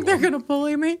 Do you think they're going to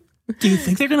bully me? Do you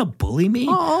think they're going to bully me?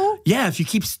 Oh. Yeah, if you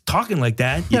keep talking like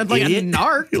that. You like idiot. a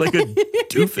narc. Like a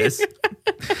doofus.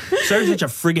 Sorry, such a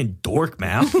friggin' dork,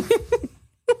 Mal.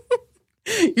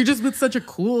 You're just with such a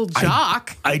cool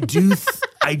jock. I do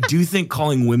think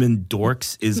calling women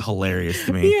dorks is hilarious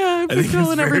to me. Yeah, I've been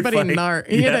calling everybody narc.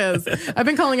 Yeah. It is. I've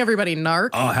been calling everybody narc.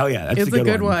 Oh, hell yeah. That's it's a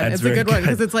good one. That's it's a good one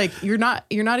because it's like you're not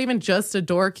even just a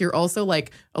dork. You're also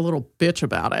like a little bitch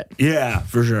about it. Yeah,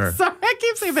 for sure. Sorry, I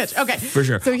keep saying bitch. Okay. For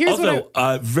sure. So here's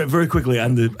very quickly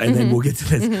and then we'll get to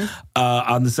this.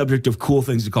 On the subject of cool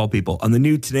things to call people. On the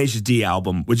new Tenacious D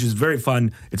album, which is very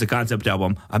fun. It's a concept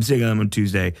album. I'm singing them on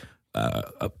Tuesday.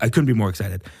 I couldn't be more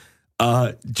excited.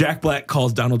 Jack Black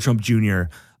calls Donald Trump Jr.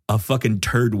 a fucking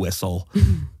turd whistle.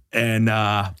 And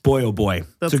boy, oh boy.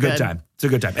 It's a good time. It's a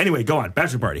good time. Anyway, go on.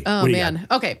 Bachelor party. Oh, man.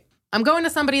 Okay. I'm going to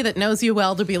somebody that knows you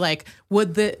well to be like,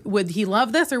 would he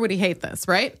love this or would he hate this,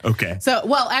 right? Okay. So,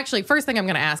 well, actually, first thing I'm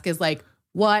going to ask is like,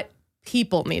 what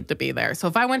people need to be there? So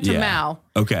if I went to Mal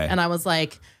and I was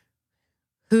like,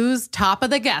 who's top of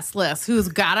the guest list? Who's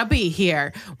gotta be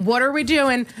here? What are we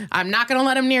doing? I'm not gonna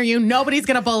let him near you. Nobody's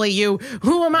gonna bully you.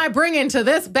 Who am I bringing to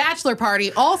this bachelor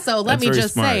party? Also, let me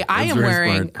just say, I am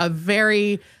wearing a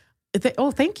very...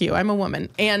 thank you. I'm a woman.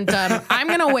 And I'm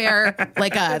going to wear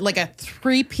like a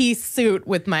 3-piece suit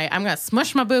with I'm going to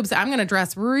smush my boobs. I'm going to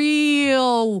dress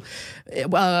real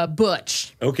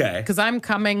butch. Okay. Because I'm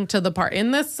coming to the party.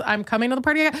 I'm coming to the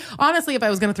party. Honestly, if I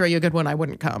was going to throw you a good one, I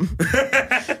wouldn't come.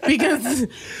 Because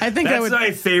I think That's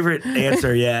my favorite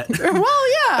answer yet. Well,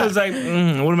 yeah. I was like,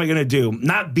 what am I going to do?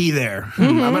 Not be there.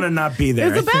 I'm going to not be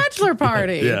there. It's a bachelor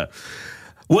party. Yeah.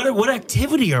 What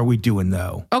activity are we doing,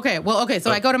 though? Okay,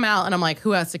 so I go to Mal, and I'm like,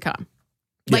 who has to come?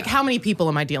 Like, how many people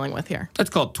am I dealing with here? That's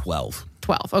called 12.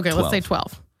 12. Okay, let's say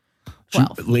 12.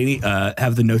 12. Lady,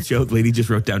 have the notes show. Lady just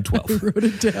wrote down 12. I wrote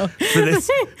it down.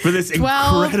 For this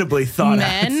incredibly thought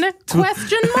men, out.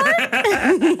 Question mark?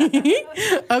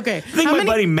 Okay. I think my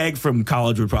buddy Meg from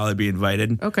college would probably be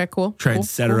invited. Okay, cool. Try and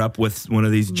set her up with one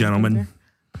of these gentlemen.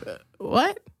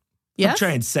 What? Yes? I'll try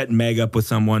and set Meg up with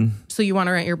someone. So you want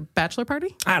her at your bachelor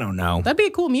party? I don't know. That'd be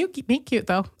a cool meet cute,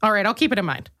 though. All right, I'll keep it in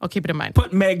mind.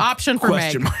 Put Meg. Option for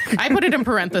Meg. I put it in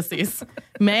parentheses.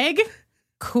 Meg,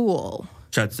 cool.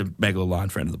 Shouts to Meg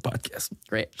Lalonde, friend of the podcast.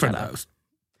 Great. Friend of the host.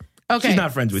 Okay. She's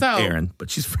not friends with Aaron, but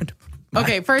she's a friend of mine.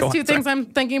 Okay, first two things I'm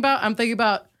thinking about.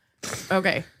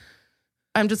 Okay,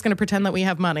 I'm just going to pretend that we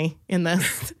have money in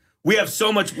this. We have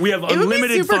so much. We have unlimited funds. It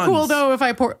would be super cool, though, if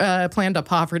I planned a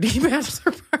poverty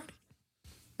bachelor party.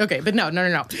 Okay, but no.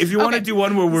 If you want to do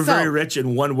one where we're very rich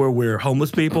and one where we're homeless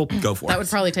people, go for it. That would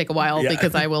probably take a while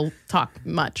because I will talk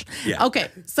much. Yeah. Okay,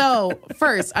 so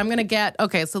first I'm going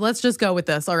to so let's just go with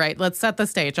this. All right, let's set the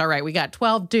stage. All right, we got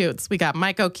 12 dudes. We got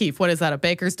Mike O'Keefe. What is that, a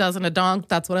baker's dozen, a dong?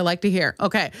 That's what I like to hear.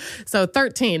 Okay, so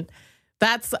 13.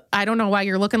 I don't know why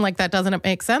you're looking like that doesn't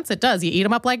make sense. It does. You eat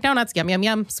them up like donuts. Yum, yum,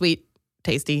 yum. Sweet,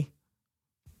 tasty.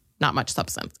 Not much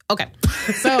substance. Okay.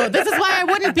 So this is why I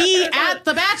wouldn't be at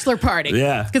the bachelor party.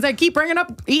 Yeah. Because I keep bringing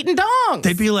up eating dongs.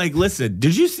 They'd be like, listen,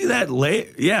 did you see that?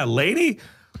 Lainie?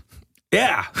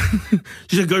 Yeah.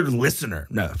 She's a good listener.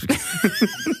 No.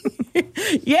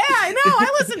 Yeah, I know.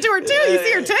 I listen to her too. You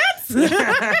see her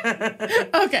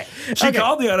tits? Okay. She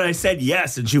called me and I said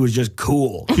yes, and she was just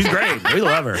cool. She's great. We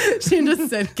love her. She just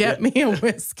said, get me a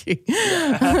whiskey.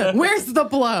 Where's the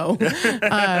blow?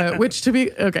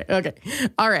 Okay.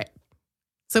 All right.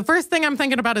 So first thing I'm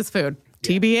thinking about is food.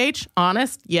 TBH,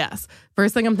 honest, yes.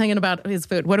 First thing I'm thinking about is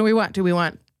food. What do we want? Do we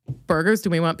want burgers? Do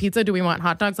we want pizza? Do we want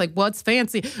hot dogs? Like, what's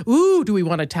fancy? Ooh, do we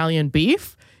want Italian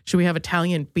beef? Should we have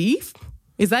Italian beef?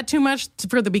 Is that too much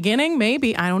for the beginning?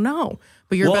 Maybe. I don't know.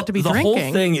 But you're about to be drinking. The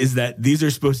whole thing is that these are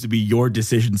supposed to be your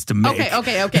decisions to make.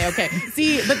 Okay.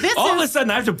 See, but this all of a sudden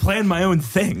I have to plan my own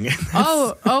thing.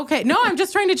 Oh, okay. No, I'm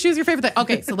just trying to choose your favorite thing.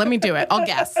 Okay, so let me do it. I'll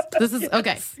guess. This is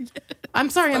okay.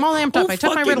 I'm sorry. I'm all amped up. I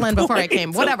took my Ritalin before I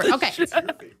came. Whatever. Okay.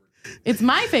 It's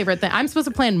my favorite thing. I'm supposed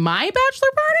to plan my bachelor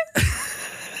party?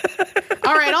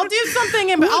 All right, I'll do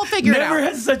something and I'll figure it out. Never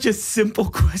has such a simple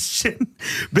question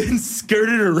been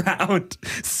skirted around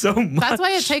so much. That's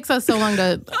why it takes us so long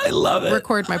to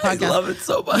record my podcast. I love it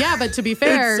so much. Yeah, but to be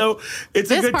fair, it's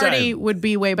this a good party time. would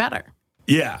be way better.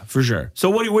 Yeah, for sure.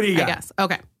 So what do you got? I guess.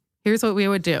 Okay. Here's what we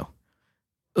would do.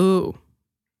 Ooh.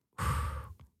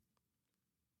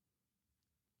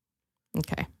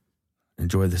 Okay.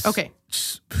 Enjoy this. Okay.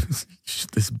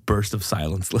 This burst of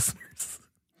silence, listeners.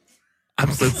 I'm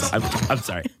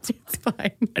sorry. It's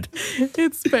fine.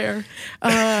 It's fair.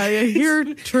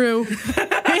 You're true.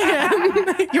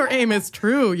 Your aim is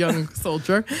true, young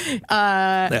soldier.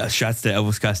 Shots to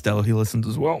Elvis Costello. He listens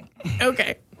as well.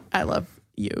 Okay. I love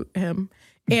him.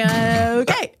 And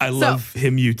okay. I love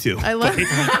him, you too. I love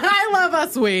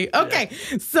us, we. Okay.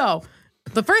 So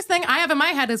the first thing I have in my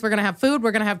head is we're going to have food,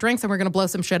 we're going to have drinks, and we're going to blow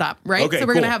some shit up, right? Okay, so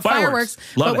we're going to have fireworks,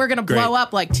 but we're going to blow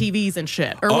up like TVs and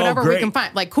shit or whatever we can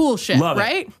find, like cool shit,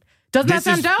 right? Doesn't that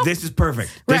sound dope? This is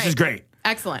perfect. This is great.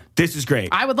 Excellent. This is great.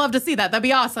 I would love to see that. That'd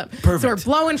be awesome. Perfect. So we're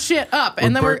blowing shit up,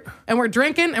 and then we're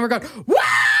drinking, and we're going,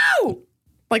 wow!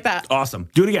 Like that. Awesome.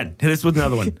 Do it again. Hit us with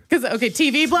another one. Because,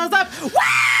 TV blows up. Wow!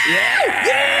 Yeah!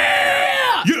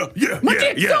 My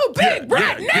dick's so big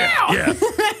right now!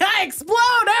 I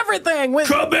explode everything with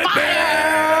fire!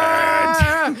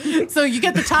 So you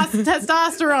get the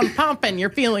testosterone pumping.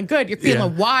 You're feeling good. You're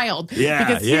feeling wild.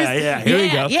 Yeah. Here we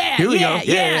go.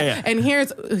 Yeah. And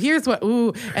here's what,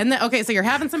 and then, okay, so you're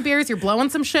having some beers, you're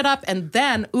blowing some shit up, and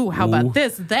then, how about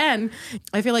this? Then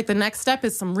I feel like the next step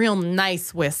is some real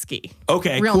nice whiskey.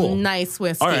 Okay, real nice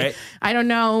whiskey. All right. I don't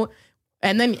know.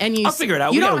 And I'll figure it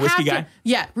out. We got a whiskey guy.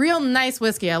 Yeah, real nice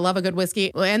whiskey. I love a good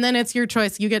whiskey. And then it's your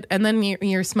choice. And then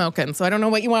you're smoking. So I don't know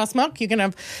what you want to smoke. You can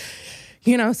have,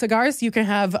 cigars. You can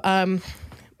have marijuana.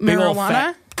 Big old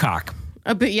fat cock.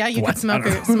 But yeah, you could smoke.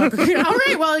 All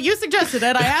right. Well, you suggested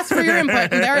it. I asked for your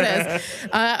input, and there it is.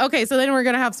 Okay, so then we're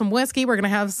gonna have some whiskey. We're gonna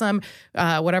have some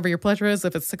whatever your pleasure is.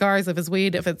 If it's cigars, if it's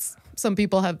weed, if it's some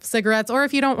people have cigarettes, or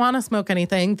if you don't want to smoke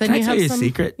anything, then you have some. Can I tell you a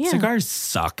secret? Yeah. Cigars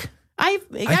suck. I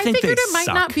figured it might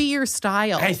not be your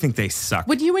style. I think they suck.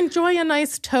 Would you enjoy a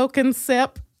nice token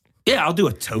sip? Yeah, I'll do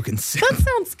a token sip. That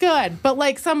sounds good. But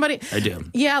like somebody... I do.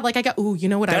 Yeah, like I got... you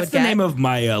know what I would get? That's the name of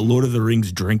my Lord of the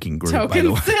Rings drinking group,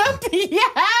 token by the way.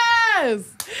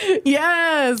 Sip?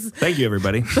 Yes! Thank you,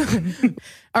 everybody.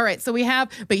 All right, so we have...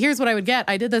 But here's what I would get.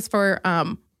 I did this for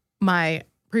my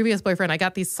previous boyfriend. I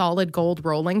got these solid gold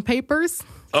rolling papers.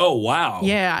 Oh, wow.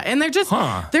 Yeah, and they're just...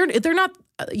 They're not...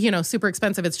 super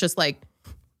expensive. It's just like,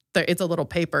 it's a little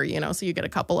paper, so you get a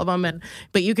couple of them.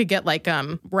 But you could get like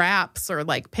wraps or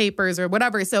like papers or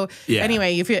whatever. So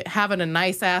anyway, if you're having a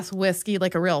nice ass whiskey,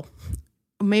 like a real,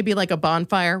 maybe like a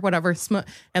bonfire, whatever,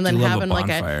 and then having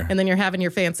and then you're having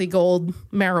your fancy gold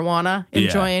marijuana,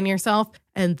 enjoying yourself.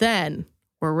 And then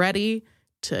we're ready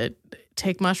to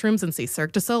take mushrooms and see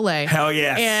Cirque du Soleil. Hell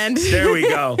yes. And there we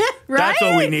go. Right? That's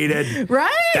what we needed.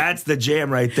 Right? That's the jam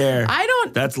right there.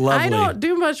 That's lovely. I don't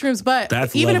do mushrooms, but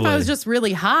that's even lovely. if I was just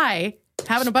really high,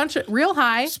 having a bunch of real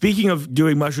high. Speaking of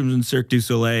doing mushrooms in Cirque du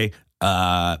Soleil,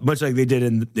 much like they did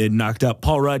in Knocked Up,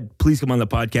 Paul Rudd, please come on the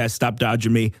podcast. Stop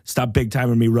dodging me. Stop big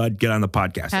timing me, Rudd. Get on the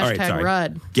podcast. All right, sorry.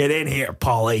 Rudd. Get in here,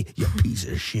 Paulie, you piece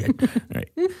of shit. All right.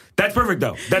 That's perfect,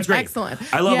 though. That's great. Excellent.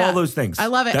 I love all those things. I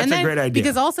love it. That's a great idea.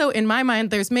 Because also in my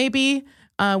mind, there's maybe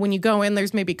when you go in,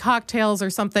 there's maybe cocktails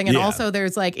or something. And also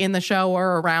there's like in the show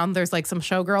or around, there's like some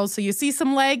showgirls. So you see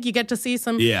some leg, you get to see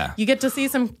some. Yeah. You get to see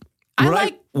some.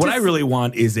 What I really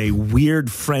want is a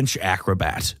weird French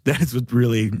acrobat. That's what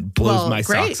really blows my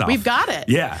socks off. We've got it.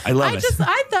 Yeah, I love it.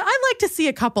 I like to see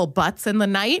a couple butts in the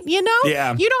night,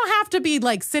 Yeah. You don't have to be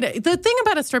like sitting. The thing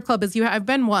about a strip club is I've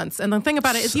been once, and the thing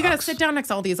about it is you got to sit down next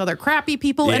to all these other crappy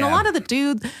people, and a lot of the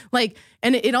dudes,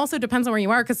 and it also depends on where you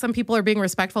are, because some people are being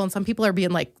respectful and some people are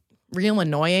being like real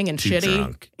annoying and shitty.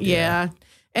 Drunk. Yeah.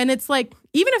 And it's like,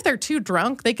 even if they're too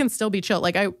drunk, they can still be chill.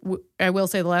 Like I will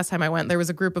say the last time I went, there was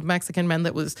a group of Mexican men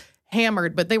that was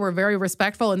hammered, but they were very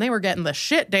respectful and they were getting the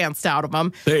shit danced out of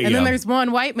them. And then there's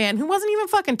one white man who wasn't even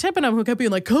fucking tipping them, who kept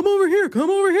being like, come over here, come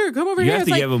over here, come over here.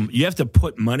 You have to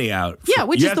put money out.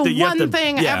 Which is the one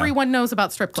thing everyone knows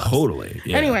about strip clubs. Totally.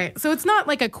 Yeah. Anyway, so it's not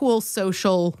like a cool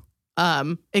social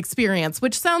experience,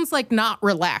 which sounds like not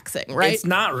relaxing, right? It's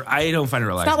not. I don't find it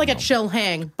relaxing. It's not like a chill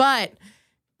hang, but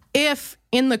if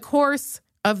in the course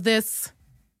of this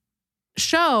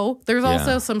show. There's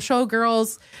also some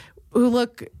showgirls who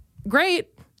look great.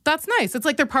 That's nice. It's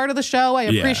like they're part of the show. I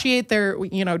appreciate their,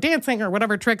 dancing or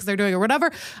whatever tricks they're doing or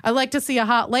whatever. I like to see a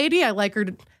hot lady. I like her.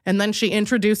 And then she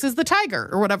introduces the tiger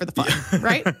or whatever the fuck,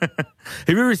 right? Have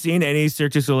you ever seen any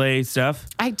Cirque du Soleil stuff?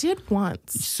 I did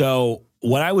once. So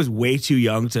when I was way too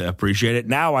young to appreciate it,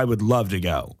 now I would love to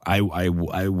go. I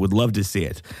would love to see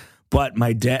it. But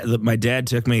my dad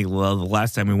took me, the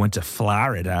last time we went to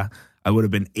Florida, I would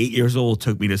have been 8 years old,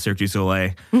 took me to Cirque du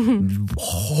Soleil,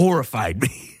 horrified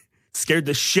me. Scared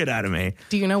the shit out of me.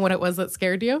 Do you know what it was that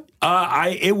scared you?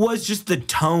 It was just the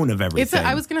tone of everything.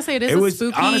 I was going to say it was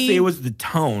spooky. Honestly, it was the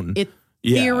tone.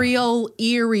 Ethereal,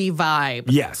 eerie vibe.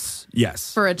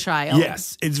 Yes. For a child.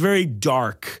 Yes. It's very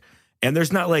dark. And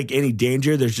there's not like any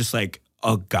danger. There's just like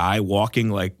a guy walking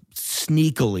like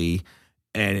sneakily.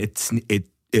 And it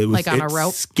was like on a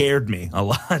rope. Scared me a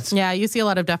lot. Yeah, you see a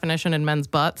lot of definition in men's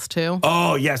butts too.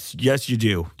 Oh, yes, you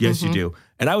do. Yes, you do.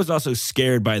 And I was also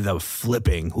scared by the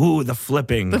flipping. Ooh, the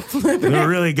flipping. It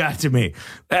really got to me.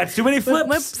 That's too many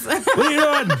flips. What are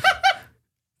you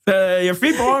doing? Your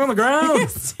feet belong on the ground.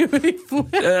 Too many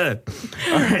flips.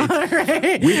 All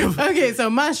right. Okay,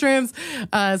 so mushrooms,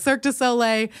 Cirque du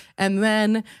Soleil, and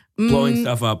then blowing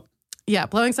stuff up. Yeah,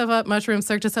 blowing stuff up, mushrooms,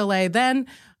 Cirque du Soleil. Then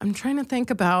I'm trying to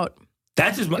think about.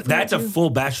 That's a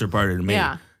full bachelor party to me.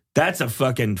 Yeah. That's a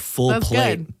fucking full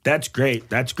plate. Good. That's great.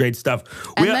 That's great stuff.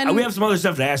 We have some other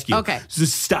stuff to ask you. Okay.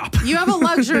 Just stop. You have a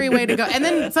luxury way to go. And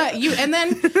then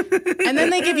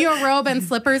they give you a robe and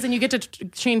slippers and you get to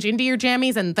change into your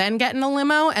jammies and then get in a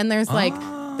limo. And there's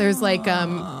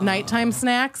nighttime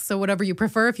snacks. So whatever you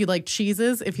prefer, if you like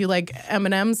cheeses, if you like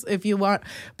M&Ms, if you want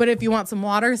some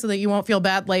water so that you won't feel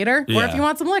bad later, or if you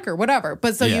want some liquor, whatever.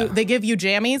 But they give you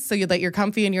jammies so that you're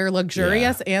comfy and you're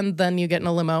luxurious, and then you get in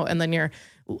a limo and then you're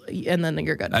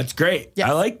good. That's great. Yes.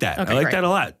 I like that. Okay, I like that a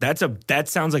lot. That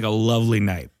sounds like a lovely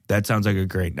night. That sounds like a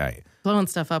great night. Blowing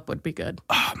stuff up would be good.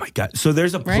 Oh my God. So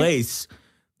there's a place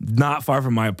not far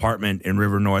from my apartment in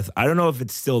River North. I don't know if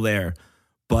it's still there,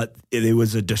 but it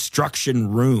was a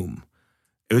destruction room.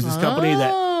 It was this company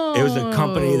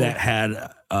that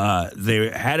had they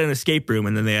had an escape room,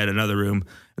 and then they had another room.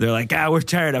 They're like, we're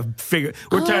tired of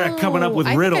coming up with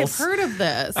riddles. I think I've heard of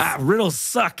this. Riddles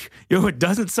suck. You know what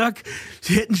doesn't suck?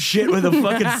 Hitting shit with a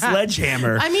fucking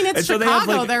sledgehammer. I mean, it's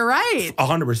Chicago. They're right.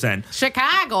 100%.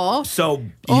 Chicago. So,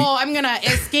 I'm gonna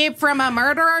escape from a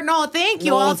murderer? No, thank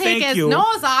you. I'll take his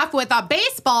nose off with a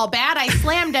baseball bat. I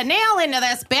slammed a nail into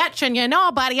this bitch, and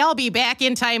buddy, I'll be back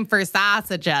in time for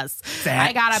sausages.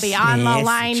 I gotta be on the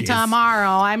line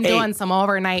tomorrow. I'm doing some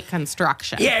overnight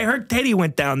construction. Yeah, I heard Teddy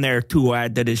went down there to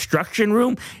the destruction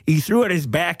room. He threw at his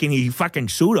back and he fucking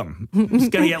sued him. He's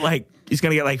gonna get like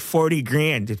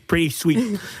 $40,000. It's pretty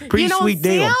sweet. Sweet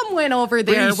deal. Sam went over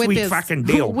there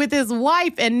with his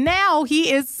wife, and now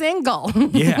he is single.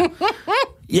 Yeah.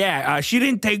 Yeah, she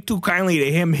didn't take too kindly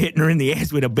to him hitting her in the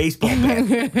ass with a baseball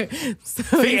bat.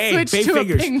 So he switched to a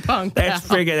ping pong. That's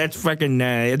fucking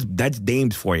that's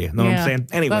dames for you. Know what I'm saying?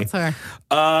 Anyway, that's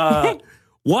her.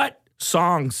 What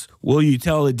songs will you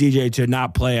tell the DJ to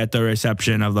not play at the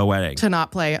reception of the wedding? To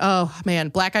not play. Oh, man.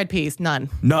 Black Eyed Peas. None.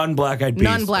 None Black Eyed Peas.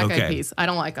 None Black Eyed Peas. I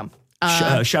don't like them.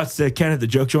 Shouts to Ken at the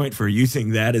Joke Joint for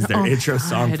using that as their intro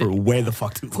song for way the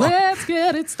fuck too long. Let's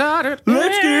get it started.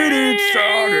 Let's get it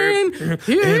started.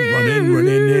 And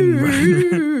running.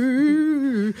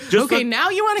 Now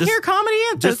you want to hear comedy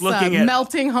at this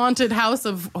melting haunted house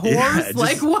of horrors?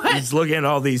 What? Just looking at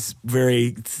all these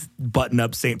very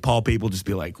button-up St. Paul people just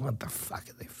be like, what the fuck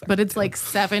are they fucking But it's like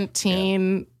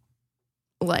 17,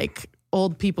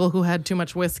 old people who had too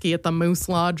much whiskey at the Moose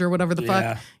Lodge or whatever the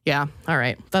fuck. Yeah. All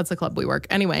right. That's the club we work.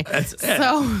 Anyway.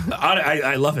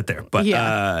 I love it there. But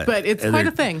but it's quite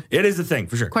a thing. It is a thing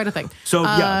for sure. Quite a thing. So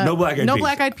no Black Eyed Peas. No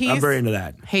Black Eyed Peas. I'm very into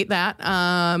that. Hate that.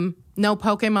 No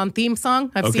Pokemon theme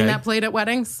song. I've seen that played at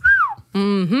weddings.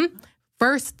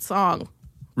 First song.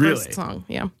 Really? First song.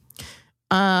 Yeah.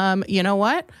 You know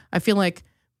what? I feel like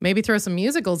maybe throw some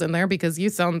musicals in there because you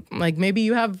sound like maybe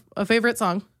you have a favorite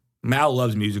song. Mal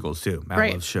loves musicals too. Mal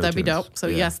loves show That'd be tunes. dope. So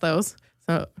yes, those.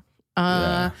 So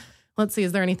let's see.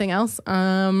 Is there anything else?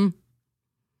 I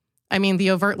mean,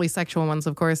 the overtly sexual ones,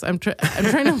 of course. I'm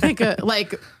trying to think of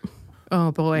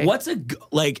oh boy. What's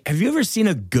have you ever seen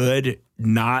a good,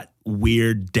 not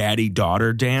weird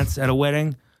daddy-daughter dance at a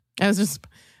wedding?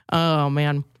 Oh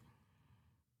man.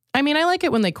 I mean, I like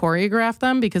it when they choreograph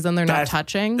them because then they're not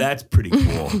touching. That's pretty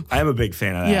cool. I'm a big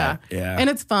fan of that. Yeah. And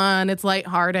it's fun. It's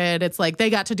lighthearted. It's like they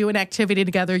got to do an activity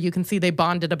together. You can see they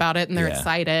bonded about it and they're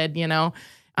excited,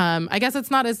 I guess it's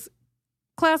not as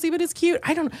classy, but it's cute.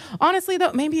 I don't know. Honestly,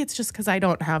 though, maybe it's just because I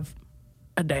don't have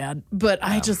a dad, but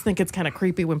I just think it's kind of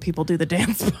creepy when people do the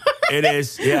dance part. It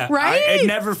is, yeah. Right? It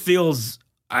never feels.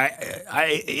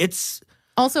 It's.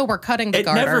 Also, we're cutting the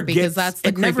garter because that's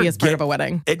the creepiest part of a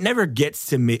wedding. It never gets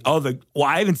to me.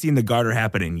 I haven't seen the garter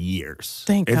happen in years.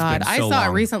 Thank God. I saw it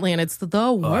recently, and it's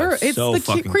the worst. It's so the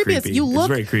fucking creepiest. creepy. You look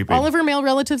very creepy. all of her male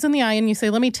relatives in the eye, and you say,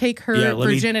 let me take her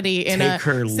virginity in a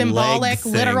symbolic,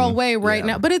 literal way right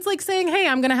now. But it's like saying, hey,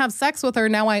 I'm going to have sex with her.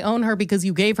 Now I own her because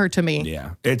you gave her to me.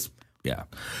 Yeah. Yeah.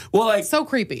 Well, like. So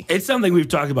creepy. It's something we've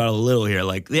talked about a little here.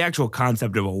 Like, the actual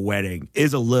concept of a wedding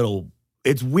is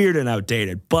it's weird and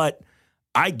outdated, but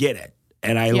I get it.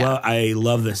 And I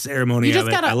love the ceremony of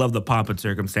it. I love the pomp and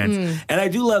circumstance. And I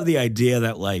do love the idea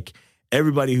that, like,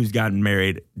 everybody who's gotten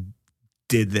married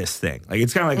did this thing. Like,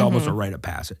 it's kind of like almost a rite of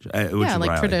passage.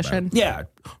 Like tradition. Yeah.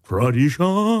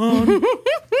 Tradition.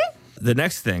 The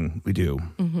next thing we do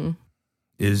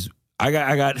is I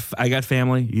got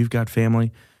family. You've got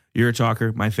family. You're a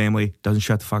talker. My family doesn't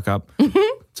shut the fuck up.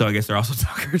 So I guess they're also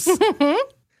talkers.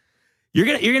 You're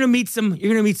gonna meet some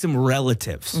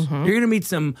relatives. You're gonna meet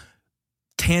some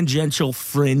tangential,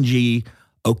 fringy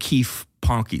O'Keefe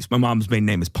Ponkies. My mom's maiden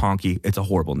name is Ponky. It's a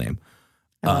horrible name.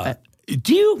 I love it.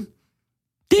 Do you?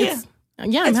 Yeah,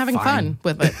 I'm having fun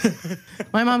with it.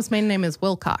 My mom's maiden name is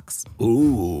Wilcox.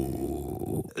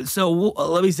 Ooh. So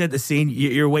let me set the scene.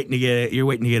 You're waiting to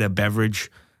get a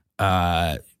beverage,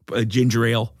 a ginger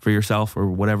ale for yourself or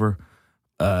whatever.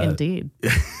 Indeed.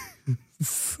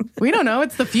 We don't know.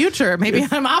 It's the future. Maybe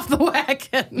I'm off the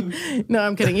wagon. No,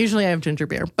 I'm kidding. Usually I have ginger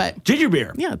beer, but ginger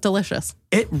beer, yeah, delicious.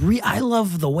 I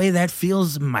love the way that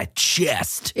feels in my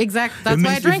chest. Exactly. That's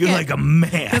why I drink it. Feel like a man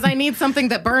because I need something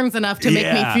that burns enough to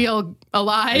make me feel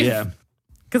alive. Yeah.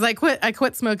 Because I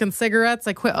quit smoking cigarettes.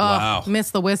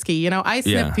 Miss the whiskey. I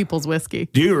sniff people's whiskey.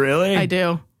 Do you really? I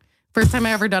do. First time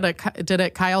I ever did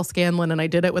it, Kyle Scanlon, and I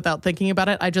did it without thinking about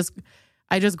it. I just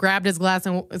grabbed his glass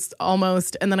and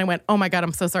then I went, oh my God,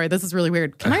 I'm so sorry. This is really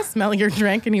weird. Can I smell your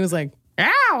drink? And he was like,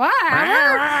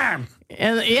 ow.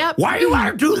 And yep. Why do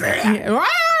I do that? Why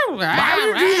do you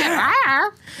do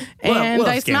that? And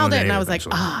I smelled it and I was like,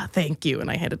 thank you. And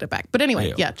I handed it back. But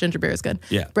anyway, ginger beer is good.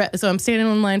 Yeah. So I'm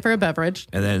standing in line for a beverage.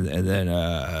 And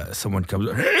then someone comes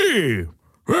up, hey,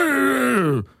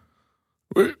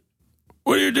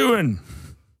 what are you doing?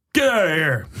 Get out of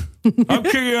here. I'm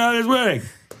kicking you out of this wedding.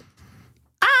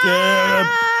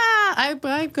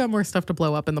 I've got more stuff to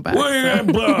blow up in the back. Why do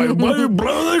you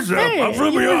blow this up? I'm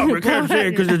flipping you up. I can't say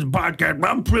it because it's a podcast, but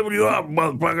I'm flipping you up,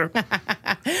 motherfucker.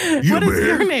 What is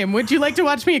your name? Would you like to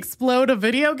watch me explode a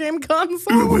video game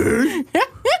console?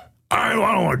 I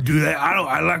don't want to do that. I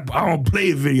want to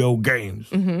play video games.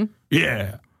 Mm-hmm.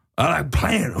 Yeah. I like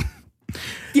playing them.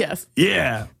 Yes.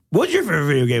 Yeah. What's your favorite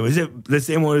video game? Is it the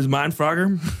same one as mine,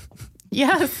 Frogger?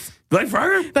 Yes. You like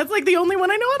Frogger? That's like the only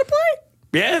one I know how to play.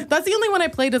 Yeah. That's the only one I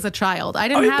played as a child. I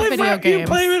didn't have video games. You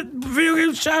play video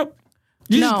games, child?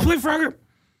 You just play Frogger?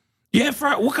 Yeah,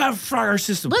 Frogger. What kind of Frogger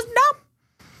system? No.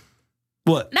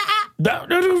 What? No.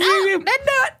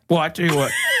 Well, I tell you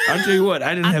what.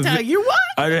 I didn't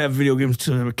have video games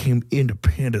until I became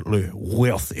independently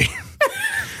wealthy.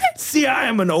 See, I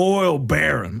am an oil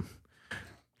baron.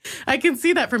 I can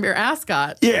see that from your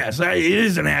ascot. Yes, it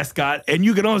is an ascot. And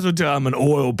you can also tell I'm an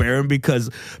oil baron because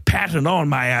patterned on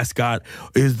my ascot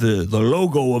is the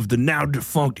logo of the now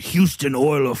defunct Houston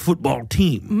Oilers football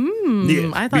team.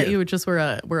 Yes, I thought you just were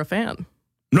a fan.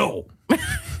 No.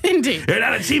 Indeed. They're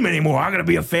not a team anymore. I'm going to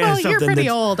be a fan of something. You're pretty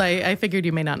old. I figured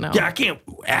you may not know. Yeah, I can't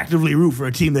actively root for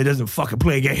a team that doesn't fucking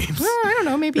play games. Well, I don't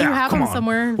know. Maybe you have them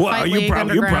somewhere. Well, you're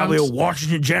probably a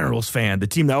Washington Generals fan, the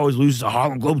team that always loses to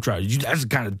Harlem Globetrotters. That's the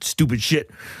kind of stupid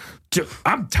shit.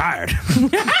 I'm tired.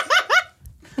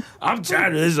 I'm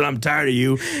tired of this and I'm tired of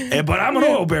you. But I'm an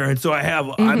oil baron, so I have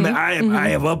I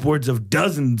have upwards of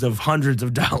dozens of hundreds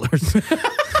of dollars.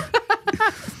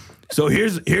 So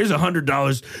here's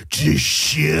 $100 to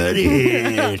shut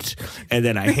it. And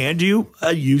then I hand you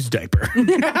a used diaper.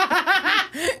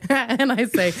 And I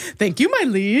say, thank you, my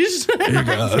liege.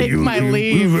 Take my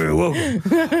leave. You're very welcome.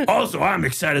 Also, I'm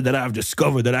excited that I've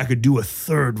discovered that I could do a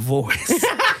third voice.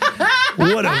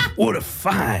 What a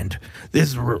find.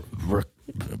 This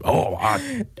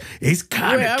he's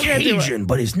kind of Cajun,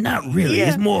 but he's not really. Yeah.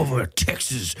 He's more of a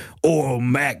Texas oil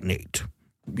magnate,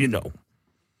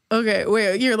 Okay,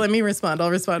 wait, here, let me respond.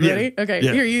 I'll respond. Yeah. Ready? Okay,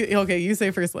 yeah. Here, you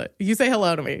say first. You say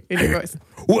hello to me in your voice.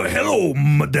 Well, hello,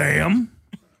 madame.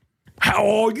 How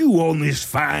are you on this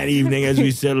fine evening as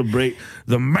we celebrate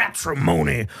the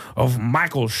matrimony of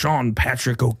Michael Sean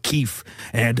Patrick O'Keefe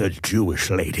and a Jewish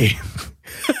lady?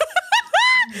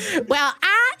 Well,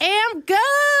 I am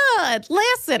good.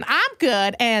 Listen, I'm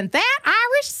good, and that I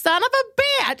Irish son of a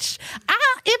bitch.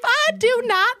 If I do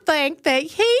not think that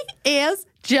he is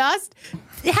just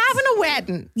having a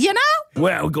wedding, you know?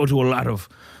 Well, we go to a lot of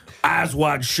eyes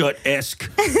wide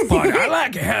shut-esque parties. I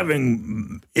like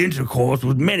having intercourse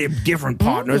with many different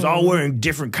partners, all wearing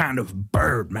different kind of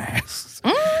bird masks.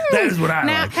 That is what I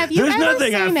like. Have you There's ever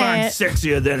nothing I seen find it?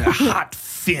 sexier than a hot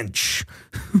finch.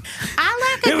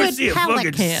 I like a You ever good see a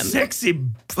pelican. fucking sexy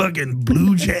fucking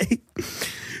blue jay?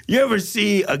 You ever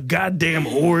see a goddamn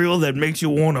Oriole that makes you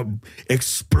want to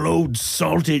explode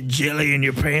salted jelly in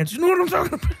your pants? You know what I'm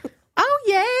talking about? Oh,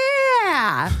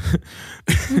 yeah.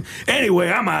 Anyway,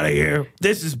 I'm out of here.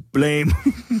 This is Blame.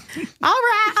 All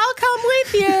right, I'll come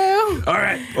with you. All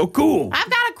right. Oh, cool. I've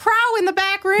got a crow in the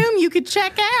back room you could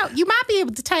check out. You might be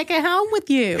able to take it home with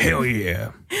you. Hell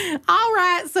yeah. All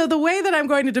right. So the way that I'm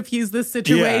going to diffuse this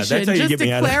situation, just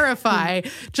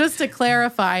to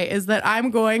clarify, is that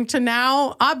I'm going to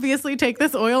now obviously take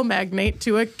this oil magnate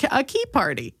to a key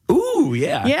party. Ooh,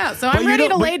 yeah. Yeah. So I'm ready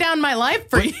to lay down my life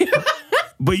for you.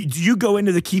 But do you go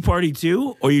into the key party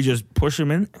too, or you just push him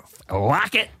in,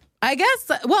 lock it? I guess.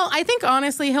 Well, I think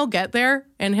honestly he'll get there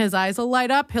and his eyes will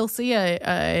light up. He'll see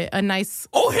a nice.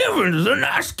 Oh heavens, a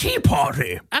nice key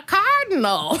party. A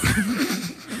cardinal.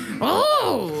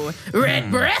 Oh,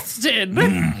 red-breasted.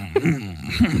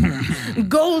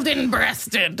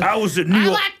 Golden-breasted. I was at New York.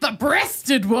 I like the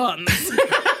breasted ones.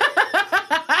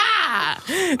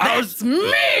 That's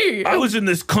me. I was in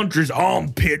this country's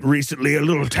armpit recently, a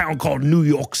little town called New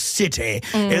York City,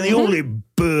 and the only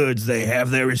birds they have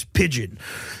there is pigeon.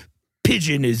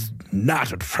 Pigeon is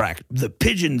not attractive. The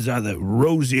pigeons are the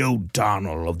Rosie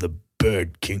O'Donnell of the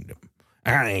bird kingdom.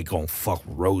 I ain't gonna fuck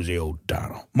Rosie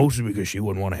O'Donnell. Mostly because she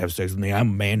wouldn't want to have sex with me. I'm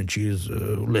a man and she is a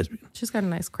lesbian. She's got a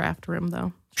nice craft room,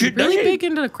 though. She's really big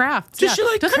into the crafts. Does she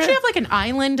like Doesn't craft? she have like an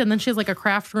island and then she has like a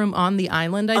craft room on the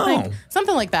island, I think?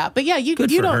 Something like that. But yeah, you for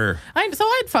don't. her. So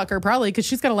I'd fuck her probably because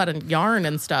she's got a lot of yarn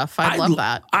and stuff. I'd love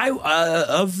that.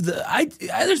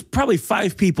 There's probably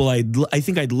 5 people I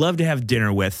think I'd love to have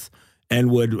dinner with and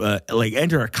would like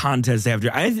enter a contest after.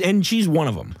 And she's one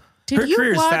of them. Her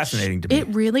career is fascinating to me. It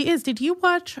really is. Did you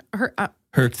watch her?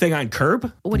 Her thing on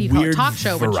Curb? What do you call it? Weird Talk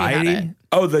show when she had variety? it.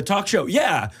 Oh, the talk show.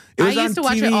 Yeah. I used to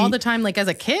watch it all the time, like as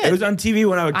a kid. It was on TV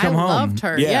when I would come home. I loved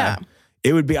her. Yeah.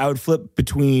 It would be, I would flip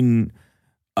between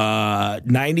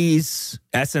 90s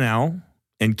SNL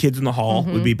and Kids in the Hall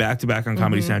would be back to back on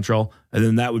Comedy Central. And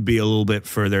then that would be a little bit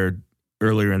further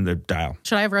earlier in the dial.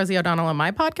 Should I have Rosie O'Donnell on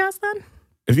my podcast then?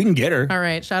 If you can get her. All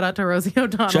right. Shout out to Rosie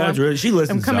O'Donnell. Shout out to Rosie. She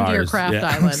listens I'm coming to your ours. craft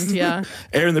island. Yeah.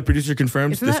 Aaron, the producer,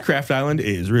 confirms this craft island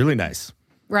is really nice.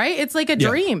 Right? It's like a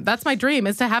dream. That's my dream,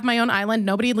 is to have my own island.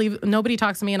 Nobody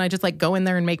talks to me and I just like go in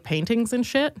there and make paintings and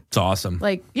shit. It's awesome.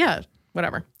 Like, yeah,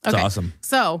 whatever. It's awesome.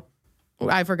 So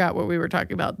I forgot what we were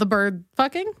talking about. The bird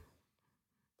fucking?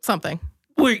 Something.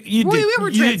 We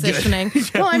were transitioning.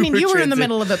 Yeah, well, I mean, you were in the transitioning.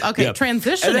 middle of it. Okay, Yep.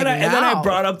 transitioning. And then I now.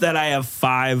 brought up that I have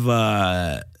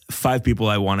 5 people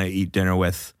I want to eat dinner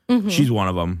with. She's one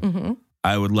of them.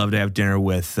 I would love to have dinner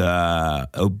with President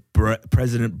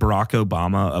Barack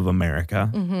Obama of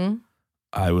America.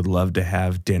 I would love to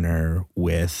have dinner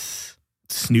with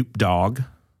Snoop Dogg.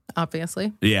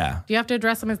 Obviously. Yeah. Do you have to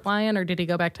address him as lion or did he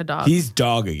go back to dog? He's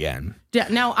dog again. Yeah.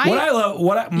 Now,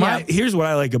 here's what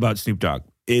I like about Snoop Dogg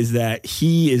is that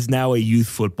he is now a youth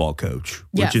football coach,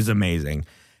 which is amazing.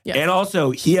 Yes. And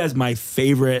also, he has my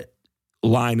favorite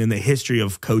line in the history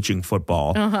of coaching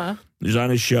football. There's on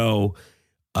his show,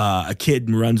 a kid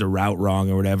runs a route wrong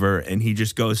or whatever, and he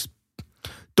just goes,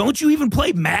 "Don't you even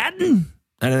play Madden?"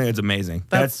 And I think it's amazing.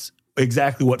 That's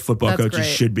exactly what football coaches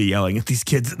should be yelling at these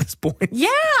kids at this point. Yeah.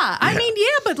 I mean,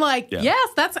 but like, yes,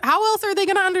 that's how else are they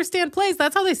going to understand plays?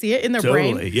 That's how they see it in their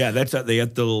brain. Yeah, that's how they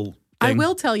get the little thing. I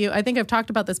will tell you, I think I've talked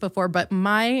about this before, but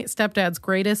my stepdad's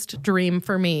greatest dream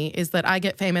for me is that I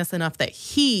get famous enough that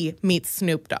he meets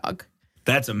Snoop Dogg.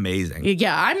 That's amazing.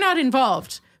 Yeah, I'm not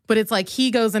involved, but it's like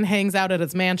he goes and hangs out at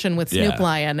his mansion with Snoop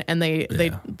Lion and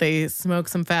they smoke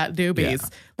some fat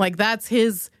doobies. Like that's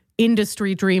his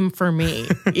industry dream for me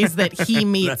is that he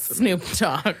meets Snoop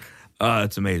Dogg.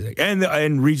 That's amazing.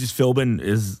 And Regis Philbin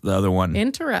is the other one.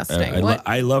 Interesting.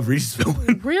 I love Regis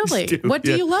Philbin. Really? What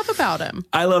do you love about him?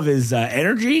 I love his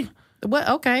energy. What?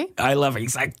 Okay. I love it.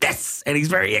 He's like this, and he's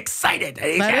very excited.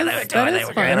 And That is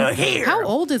fun. How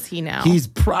old is he now? He's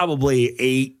probably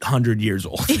 800 years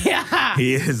old. Yeah.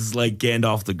 He is like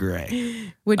Gandalf the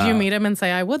Grey. Would you meet him and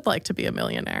say, "I would like to be a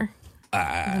millionaire"?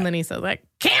 And then he says, like,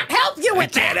 "Can't help you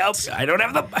with that. I can't help you. I don't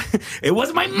have the. It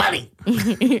wasn't my money.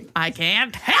 I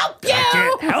can't help you. I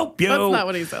can't help you." That's not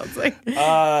what he sounds like.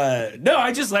 No,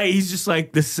 I just like he's just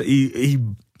like this. He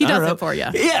He does it for you.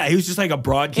 Yeah, he was just like a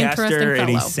broadcaster, and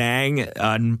he sang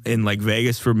in like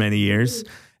Vegas for many years.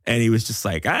 And he was just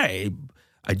like, I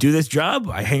do this job.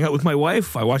 I hang out with my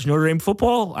wife. I watch Notre Dame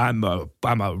football. I'm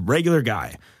a regular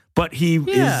guy. But he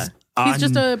is. He's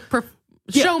just a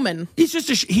showman. He's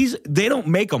just they don't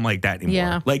make him like that anymore.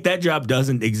 Yeah. Like that job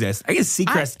doesn't exist. I guess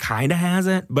Seacrest kind of has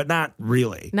it, but not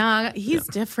really. Nah, he's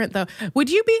different though. Would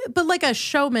you be, but like a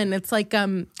showman, it's like,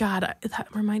 God, that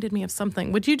reminded me of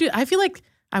something. Would you do, I feel like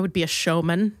I would be a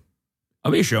showman.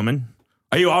 I'll be a showman.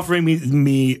 Are you offering me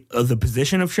the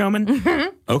position of showman?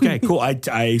 Mm-hmm. Okay, cool.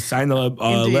 I signed the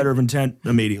letter of intent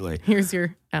immediately. Here's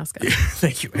your ascot.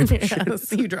 Thank you. I appreciate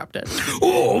it. You dropped it.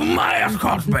 Oh, my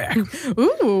ascot's back.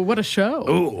 Ooh, what a show.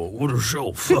 Oh, what a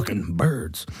show. Fucking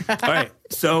birds. All right.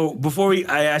 So before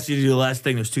I ask you to do the last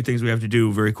thing, there's two things we have to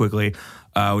do very quickly.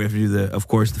 We have to do of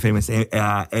course, the famous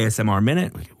ASMR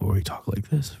minute where we talk like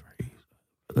this.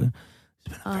 It's been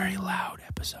a very loud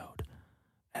episode.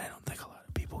 And I don't think a lot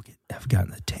of people have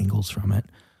gotten the tingles from it.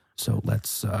 So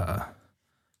let's,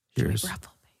 here's, a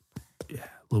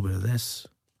little bit of this.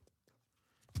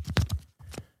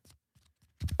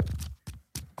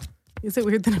 Is it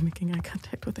weird that I'm making eye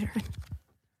contact with Aaron?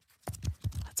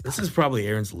 This is probably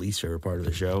Aaron's least favorite part of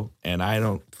the show, and I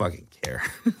don't fucking care.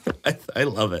 I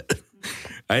love it.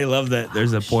 I love that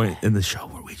there's a point in the show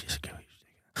where we just go.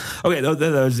 Okay, that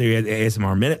was the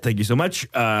ASMR minute. Thank you so much.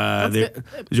 There's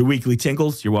your weekly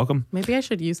tinkles. You're welcome. Maybe I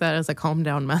should use that as a calm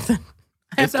down method.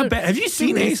 It's not bad. Have you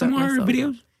seen ASMR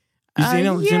videos? You seen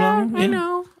them? I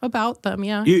know about them.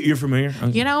 Yeah, you're familiar.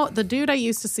 Okay. You know, the dude I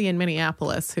used to see in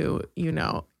Minneapolis, who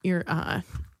you're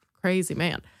crazy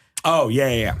man. Oh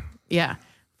yeah.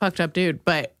 Fucked up dude,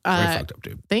 but very fucked up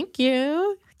dude. Thank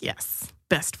you. Yes,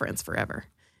 best friends forever.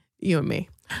 You and me,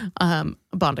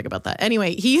 bonding about that.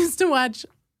 Anyway, he used to watch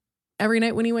every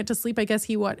night when he went to sleep. I guess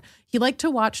he liked to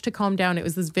watch to calm down. It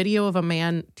was this video of a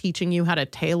man teaching you how to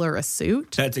tailor a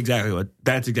suit. That's exactly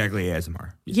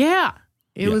ASMR. Yeah.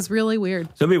 It was really weird.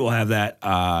 Some people have that.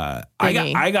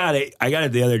 I got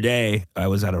it the other day. I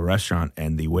was at a restaurant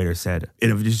and the waiter said,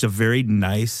 in just a very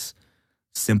nice,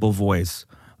 simple voice,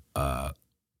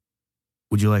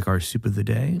 would you like our soup of the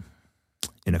day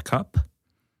in a cup?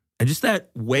 And just that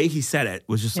way he said it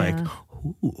was just like,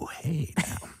 ooh, hey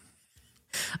now.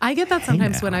 I get that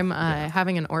sometimes when I'm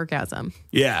having an orgasm.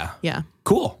 Yeah. Yeah.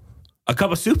 Cool. A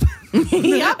cup of soup?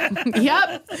 Yep.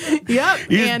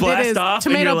 You just blast off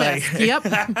tomato and bisque. Yep.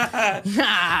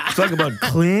 Talk about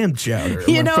clam chowder.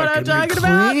 You know what I'm talking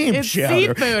about? It's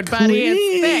seafood, buddy.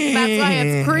 It's thick. That's why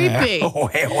it's creepy.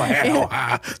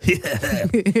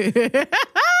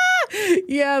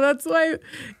 Yeah, that's why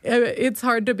it's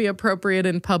hard to be appropriate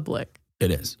in public.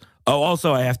 It is. Oh,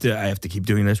 also, I have to keep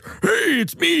doing this. Hey,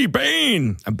 it's me,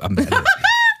 Bane. I'm bad at it.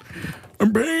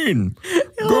 I'm Bane.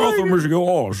 Gotham is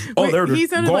yours. Oh, there it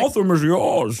is. Gotham is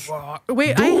yours.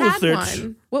 Wait, I had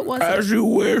one. What was it? As you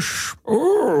wish.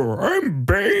 Oh, I'm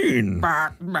Bane.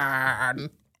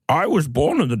 Batman. I was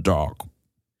born in the dark.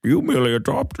 You merely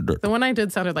adopted it. The one I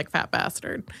did sounded like Fat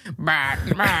Bastard.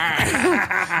 Batman.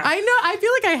 I know. I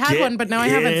feel like I had one, but now I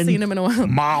haven't seen him in a while.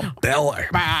 My belly.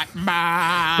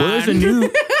 Batman. Well, there's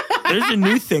a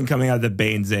new thing coming out that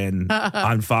Bane's in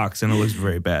on Fox, and it looks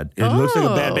very bad. It looks like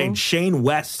a bad Bane. Shane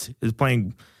West is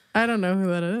playing. I don't know who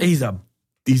that is.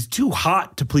 He's too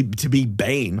hot to be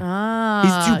Bane.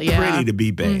 He's too pretty to be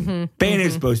Bane. Mm-hmm, Bane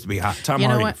is supposed to be hot. Tom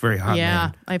Hardy, very hot. Yeah,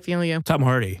 man. I feel you. Tom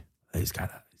Hardy, he's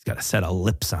got a set of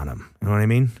lips on him. You know what I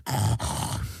mean?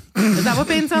 Is that what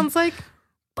Bane sounds like?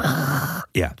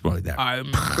 Yeah, it's more like that. I'm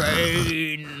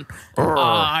Bane.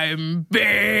 I'm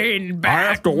Bane. Batman. I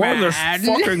have to wear this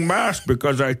fucking mask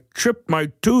because I chipped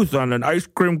my tooth on an ice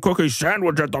cream cookie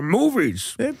sandwich at the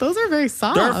movies. Those are very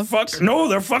soft. They're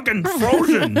fucking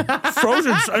frozen.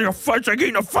 Frozen. It's like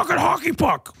eating a fucking hockey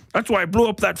puck. That's why I blew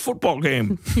up that football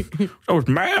game. I was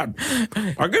mad.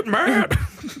 I get mad.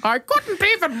 I couldn't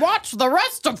even watch the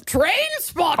rest of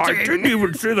Trainspotting. I didn't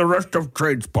even see the rest of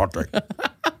Trainspotting.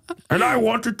 And I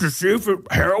wanted to see if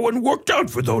heroin worked out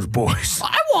for those boys.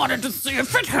 I wanted to see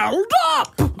if it held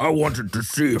up. I wanted to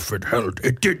see if it held.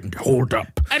 It didn't hold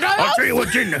up. And I'll tell you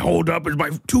what didn't hold up is my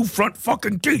two front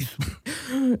fucking teeth.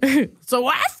 So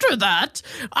after that,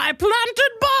 I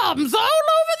planted bombs all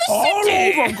over the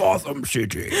city. All over Gotham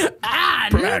City.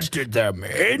 And planted them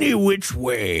any which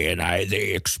way, and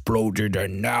they exploded,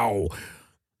 and now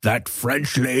that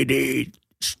French lady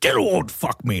still won't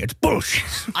fuck me. It's bullshit.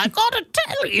 I gotta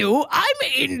tell you, I'm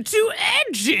into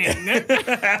edging.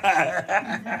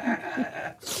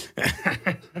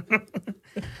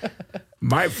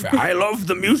 I love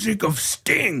the music of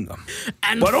Sting,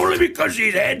 but only because he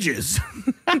edges.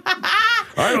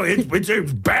 I know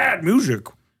it's bad music.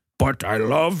 but I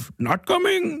love not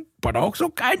coming, but also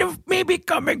kind of maybe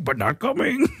coming, but not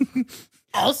coming.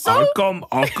 Also?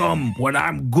 I'll come when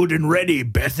I'm good and ready,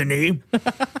 Bethany.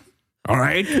 All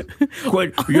right?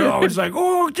 You're always like,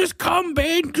 oh, just come,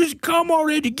 babe. Just come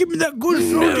already. Give me that good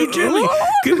salty jelly.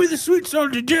 Give me the sweet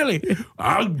salty jelly.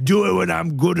 I'll do it when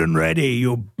I'm good and ready,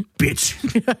 you bitch.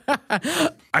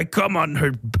 I come on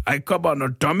her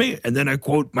tummy, and then I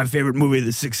quote my favorite movie,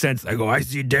 The Sixth Sense. I go, I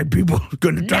see dead people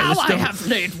gonna die. Now I have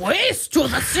laid waste to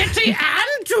the city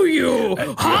and to you.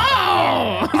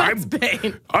 Oh, that's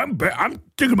Bane. I'm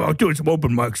thinking about doing some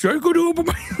open mics. Should I go to open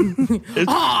mics?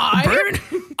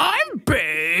 I'm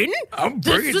Bane.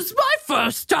 This is my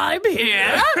first time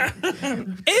here.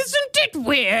 Isn't it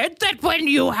weird that when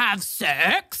you have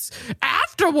sex,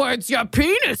 afterwards your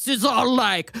penis is all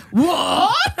like,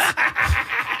 what?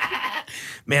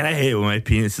 Man, I hate it when my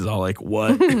penis is all like,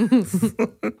 what?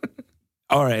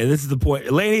 All right, this is the point.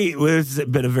 Lainie, this has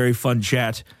been a very fun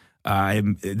chat.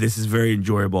 This is very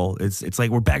enjoyable. It's like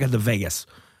we're back at the Vegas,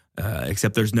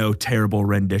 except there's no terrible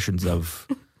renditions of...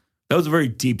 That was a very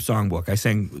deep songbook.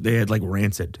 They had like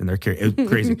Rancid in their it was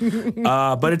crazy.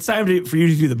 But it's time for you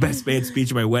to do the best man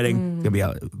speech at my wedding.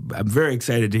 I'm very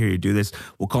excited to hear you do this.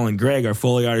 We'll call in Greg, our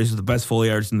Foley artist, who's the best Foley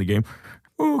artist in the game.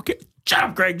 Okay, shut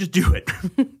up, Greg. Just do it.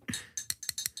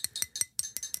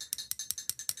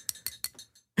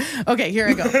 Okay, here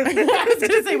I go. I was going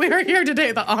to say, we are here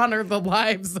today to honor the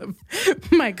lives of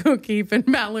Mike O'Keefe and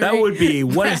Mallory. That would be,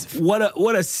 what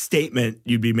a statement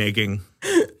you'd be making.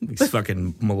 These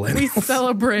fucking millennials. We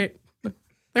celebrate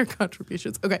their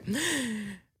contributions. Okay.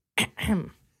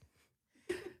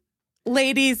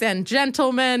 Ladies and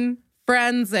gentlemen,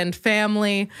 friends and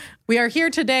family, we are here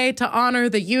today to honor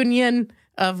the union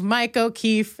of Mike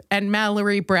O'Keefe and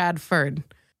Mallory Bradford.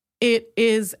 It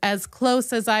is as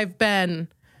close as I've been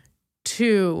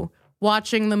to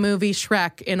watching the movie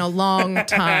Shrek in a long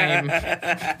time.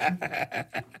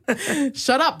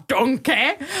 Shut up,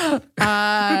 donkey.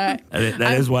 That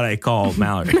is what I call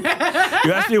Mallory. You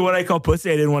asked me what I call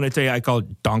pussy. I didn't want to tell you. I call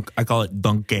it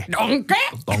donkey.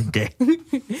 Donkey.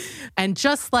 And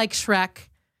just like Shrek,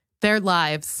 their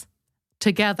lives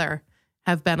together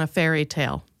have been a fairy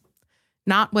tale.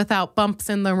 Not without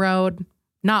bumps in the road,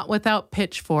 not without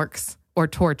pitchforks or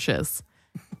torches.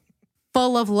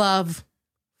 Full of love,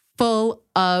 full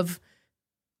of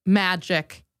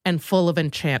magic, and full of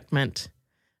enchantment.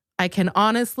 I can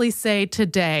honestly say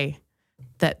today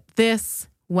that this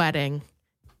wedding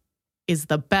is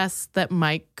the best that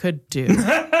Mike could do.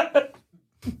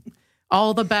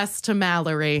 All the best to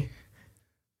Mallory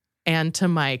and to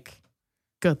Mike.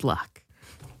 Good luck.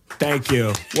 Thank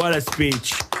you. What a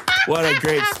speech. What a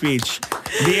great speech.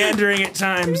 Meandering at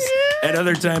times, at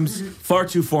other times, far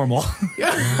too formal.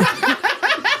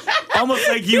 Almost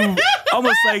like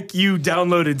you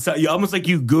downloaded, almost like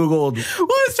you Googled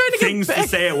things to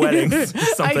say at weddings.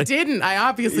 I didn't. I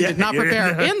obviously did not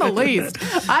prepare in the least.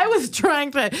 I was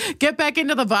trying to get back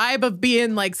into the vibe of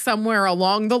being like somewhere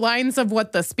along the lines of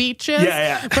what the speech is.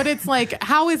 Yeah. But it's like,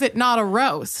 how is it not a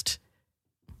roast?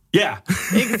 Yeah.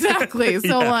 Exactly.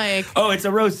 So like... Oh, it's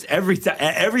a roast every time.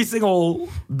 Every single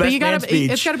best man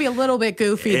speech. It's got to be a little bit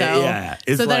goofy, though. Yeah.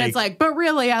 So then it's like, but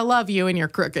really, I love you and your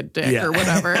crooked dick or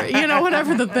whatever. You know,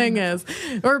 whatever the thing is.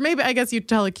 Or maybe, I guess you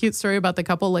tell a cute story about the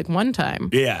couple like one time.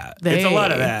 Yeah. It's a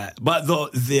lot of that. But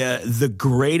the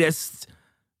greatest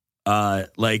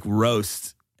like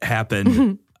roast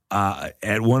happened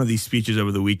at one of these speeches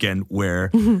over the weekend where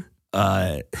one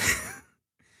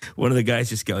of the guys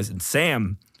just goes, and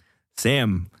Sam, he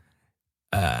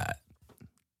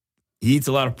eats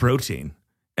a lot of protein.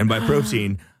 And by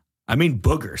protein, I mean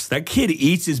boogers. That kid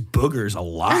eats his boogers a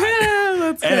lot.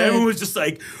 And everyone was just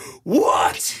like,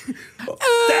 what?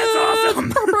 That's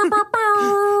awesome.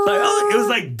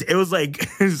 It was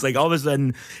like all of a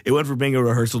sudden it went from being a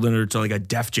rehearsal dinner to like a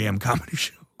Def Jam comedy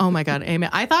show. Oh my God,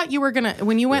 Amen. I thought you were going to,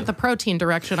 when you went the protein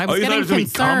direction, I was getting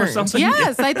concerned. Or something?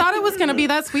 Yes, I thought it was going to be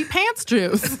that sweet pants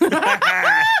juice.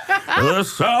 The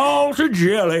salty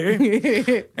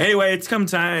jelly. Anyway, it's come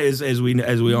time, as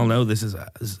we all know, this is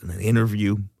an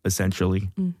interview, essentially,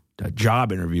 a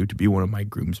job interview to be one of my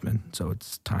groomsmen. So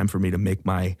it's time for me to make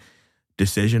my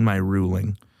decision, my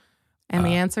ruling. And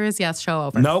the answer is yes, show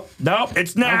over. Nope,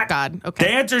 it's not. Oh God, okay.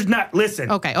 The answer's not,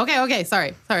 listen. Okay,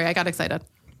 sorry, I got excited.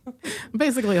 I'm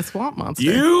basically a swamp monster.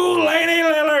 You, Lainie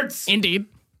Lenertz. Indeed.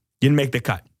 Didn't make the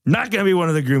cut. Not going to be one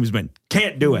of the groomsmen.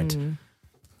 Can't do it.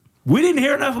 We didn't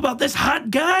hear enough about this hot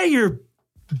guy you're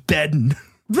bedding.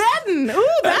 Bedding? Ooh,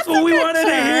 that's what we wanted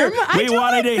to hear. We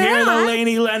wanted to hear the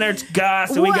Lainie Lenertz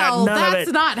goss, and we got none of it.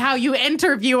 That's not how you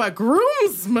interview a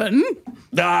groomsman.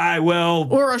 I will.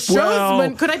 Or a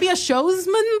showsman. Could I be a showsman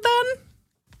then?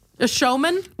 A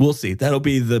showman? We'll see. That'll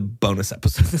be the bonus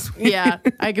episode this week. Yeah,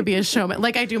 I could be a showman.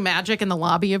 Like I do magic in the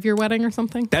lobby of your wedding or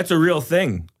something. That's a real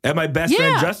thing. At my best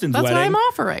friend Justin's wedding. That's what I'm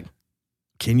offering.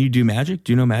 Can you do magic?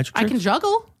 Do you know magic tricks? I can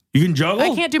juggle. You can juggle?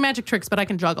 I can't do magic tricks, but I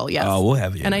can juggle, yes. Oh, we'll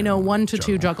have you. And I know 1 to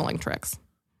 2 juggling tricks.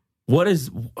 What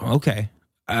is... Okay.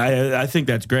 I think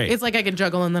that's great. It's like I can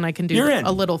juggle and then I can do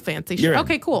a little fancy shit.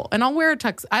 Okay, cool. And I'll wear a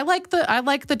tux. I like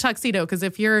the tuxedo because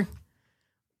if you're...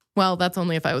 Well, that's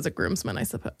only if I was a groomsman, I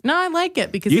suppose. No, I like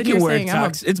it because you can wear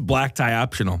tux. It's black tie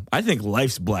optional. I think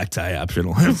life's black tie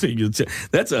optional.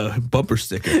 That's a bumper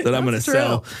sticker that I'm going to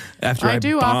sell after I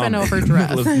do often overdress.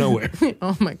 Middle of nowhere.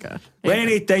 Oh my gosh,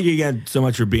 Lainie, thank you again so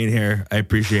much for being here. I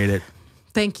appreciate it.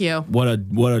 Thank you. What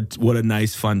a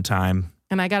nice fun time.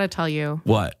 And I got to tell you,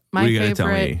 what my you favorite tell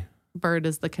me? Bird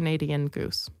is the Canadian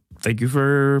goose. Thank you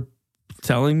for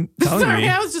telling Sorry, me.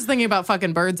 I was just thinking about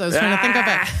fucking birds. I was trying to think of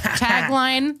a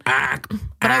tagline.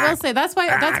 But I will say that's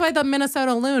why the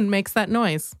Minnesota loon makes that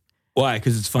noise. Why?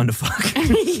 Because it's fun to fuck.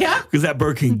 Yeah. Because that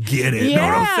bird can get it. Yeah. Know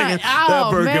what I'm saying?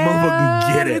 That bird can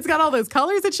motherfucking get it. It's got all those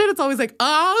colors and shit. It's always like,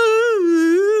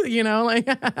 oh, you know, like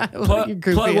plug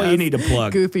what you need to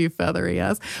plug. Goofy, feathery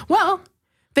ass. Well,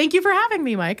 thank you for having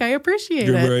me, Mike. I appreciate it.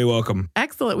 You're very welcome.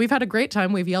 Excellent. We've had a great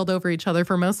time. We've yelled over each other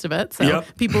for most of it. So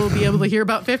people will be able to hear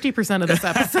about 50% of this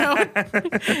episode.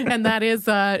 And that is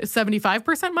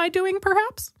 75% my doing,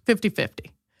 perhaps?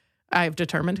 50-50. I've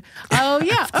determined. Oh,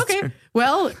 yeah. Okay.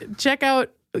 Well, check out,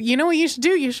 you know what you should do?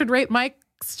 You should rate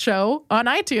Mike's show on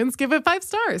iTunes. Give it 5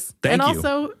 stars. Thank you. And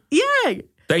also, yay.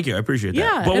 Thank you. I appreciate that.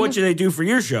 Yeah, but what should they do for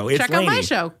your show? It's check out my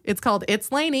show. It's called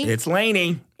It's Lainie. It's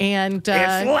Lainie. And it's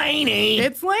Lainie.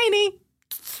 It's Lainie.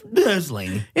 It's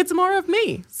Lainie. It's more of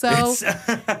me. So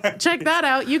check that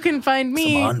out. You can find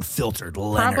me. Some unfiltered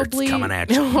Lenertz coming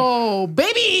at you. Oh,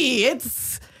 baby.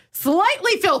 It's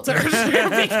slightly filtered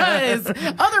because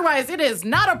otherwise it is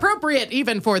not appropriate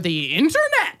even for the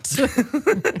internet.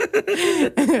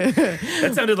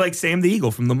 That sounded like Sam the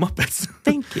Eagle from the Muppets.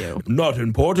 Thank you. Not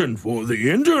important for the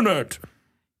internet.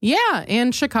 Yeah,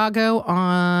 in Chicago,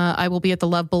 I will be at the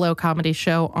Love Below Comedy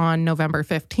Show on November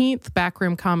 15th,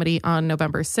 Backroom Comedy on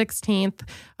November 16th.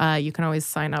 You can always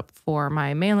sign up for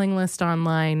my mailing list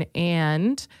online,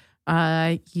 and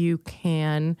you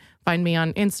can find me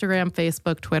on Instagram,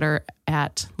 Facebook, Twitter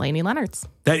at Lainie Lenertz.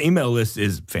 That email list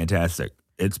is fantastic.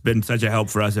 It's been such a help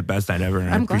for us at Best Night Ever,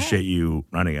 and I appreciate you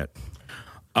running it.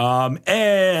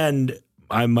 And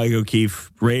I'm Mike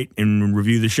O'Keefe. Rate and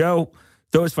review the show.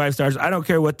 Throw us 5 stars. I don't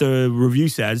care what the review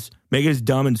says. Make it as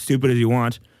dumb and stupid as you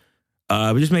want.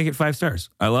 But just make it 5 stars.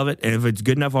 I love it. And if it's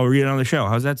good enough, I'll read it on the show.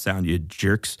 How's that sound, you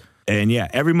jerks? And yeah,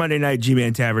 every Monday night,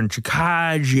 Gman Tavern,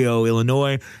 Chicago,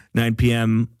 Illinois, 9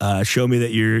 p.m. Show me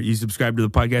that you subscribe to the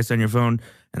podcast on your phone,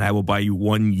 and I will buy you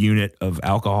 1 unit of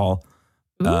alcohol.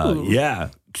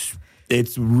 Yeah.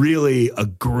 It's really a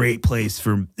great place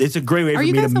it's a great way for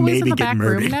me to maybe get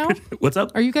murdered. Now? What's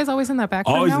up? Are you guys always in that back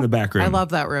room Always now? in the back room. I love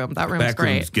that room. That room's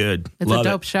great. Room's good. It's love a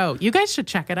dope show. You guys should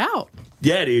check it out.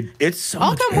 Yeah, dude. It's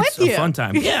I'll come with you. A fun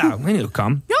time. Yeah, you'll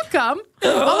come. You'll come.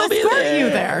 I'll escort you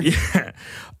there. Yeah.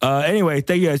 Anyway,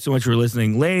 thank you guys so much for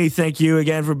listening. Lainie, thank you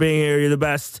again for being here. You're the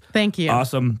best. Thank you.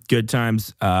 Awesome. Good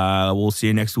times. We'll see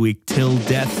you next week. Till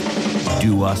death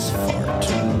do us